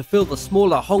River to fill the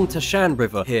smaller Hong Tashan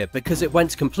River here because it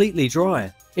went completely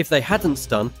dry. If they hadn't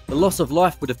done, the loss of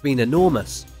life would have been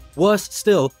enormous. Worse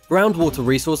still, groundwater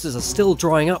resources are still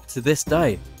drying up to this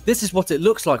day. This is what it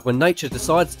looks like when nature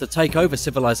decides to take over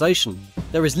civilization.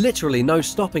 There is literally no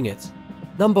stopping it.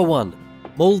 Number 1.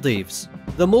 Maldives.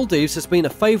 The Maldives has been a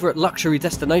favourite luxury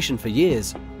destination for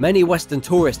years. Many Western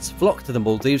tourists flock to the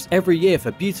Maldives every year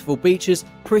for beautiful beaches,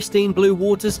 pristine blue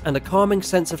waters and a calming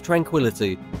sense of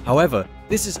tranquility. However,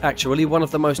 this is actually one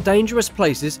of the most dangerous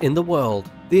places in the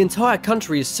world. The entire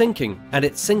country is sinking, and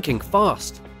it's sinking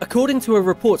fast. According to a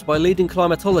report by leading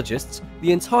climatologists,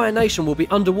 the entire nation will be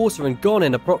underwater and gone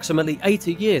in approximately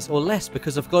 80 years or less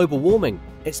because of global warming.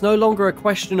 It's no longer a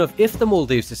question of if the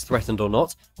Maldives is threatened or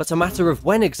not, but a matter of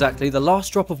when exactly the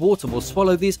last drop of water will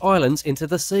swallow these islands into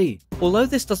the sea. Although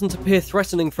this doesn't appear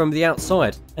threatening from the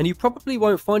outside, and you probably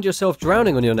won't find yourself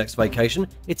drowning on your next vacation,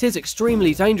 it is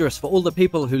extremely dangerous for all the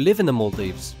people who live in the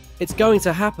Maldives. It's going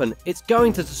to happen, it's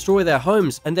going to destroy their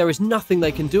homes, and there is nothing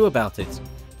they can do about it.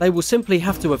 They will simply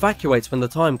have to evacuate when the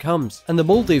time comes. And the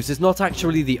Maldives is not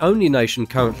actually the only nation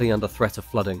currently under threat of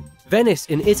flooding. Venice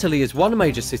in Italy is one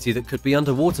major city that could be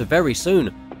underwater very soon,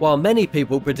 while many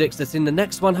people predict that in the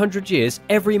next 100 years,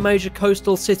 every major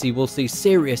coastal city will see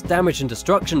serious damage and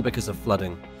destruction because of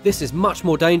flooding. This is much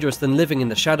more dangerous than living in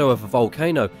the shadow of a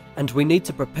volcano, and we need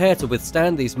to prepare to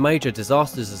withstand these major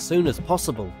disasters as soon as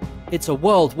possible. It's a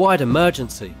worldwide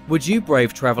emergency. Would you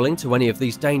brave traveling to any of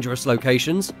these dangerous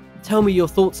locations? Tell me your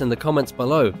thoughts in the comments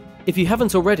below. If you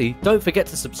haven't already, don't forget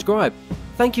to subscribe.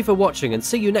 Thank you for watching and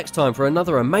see you next time for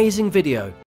another amazing video.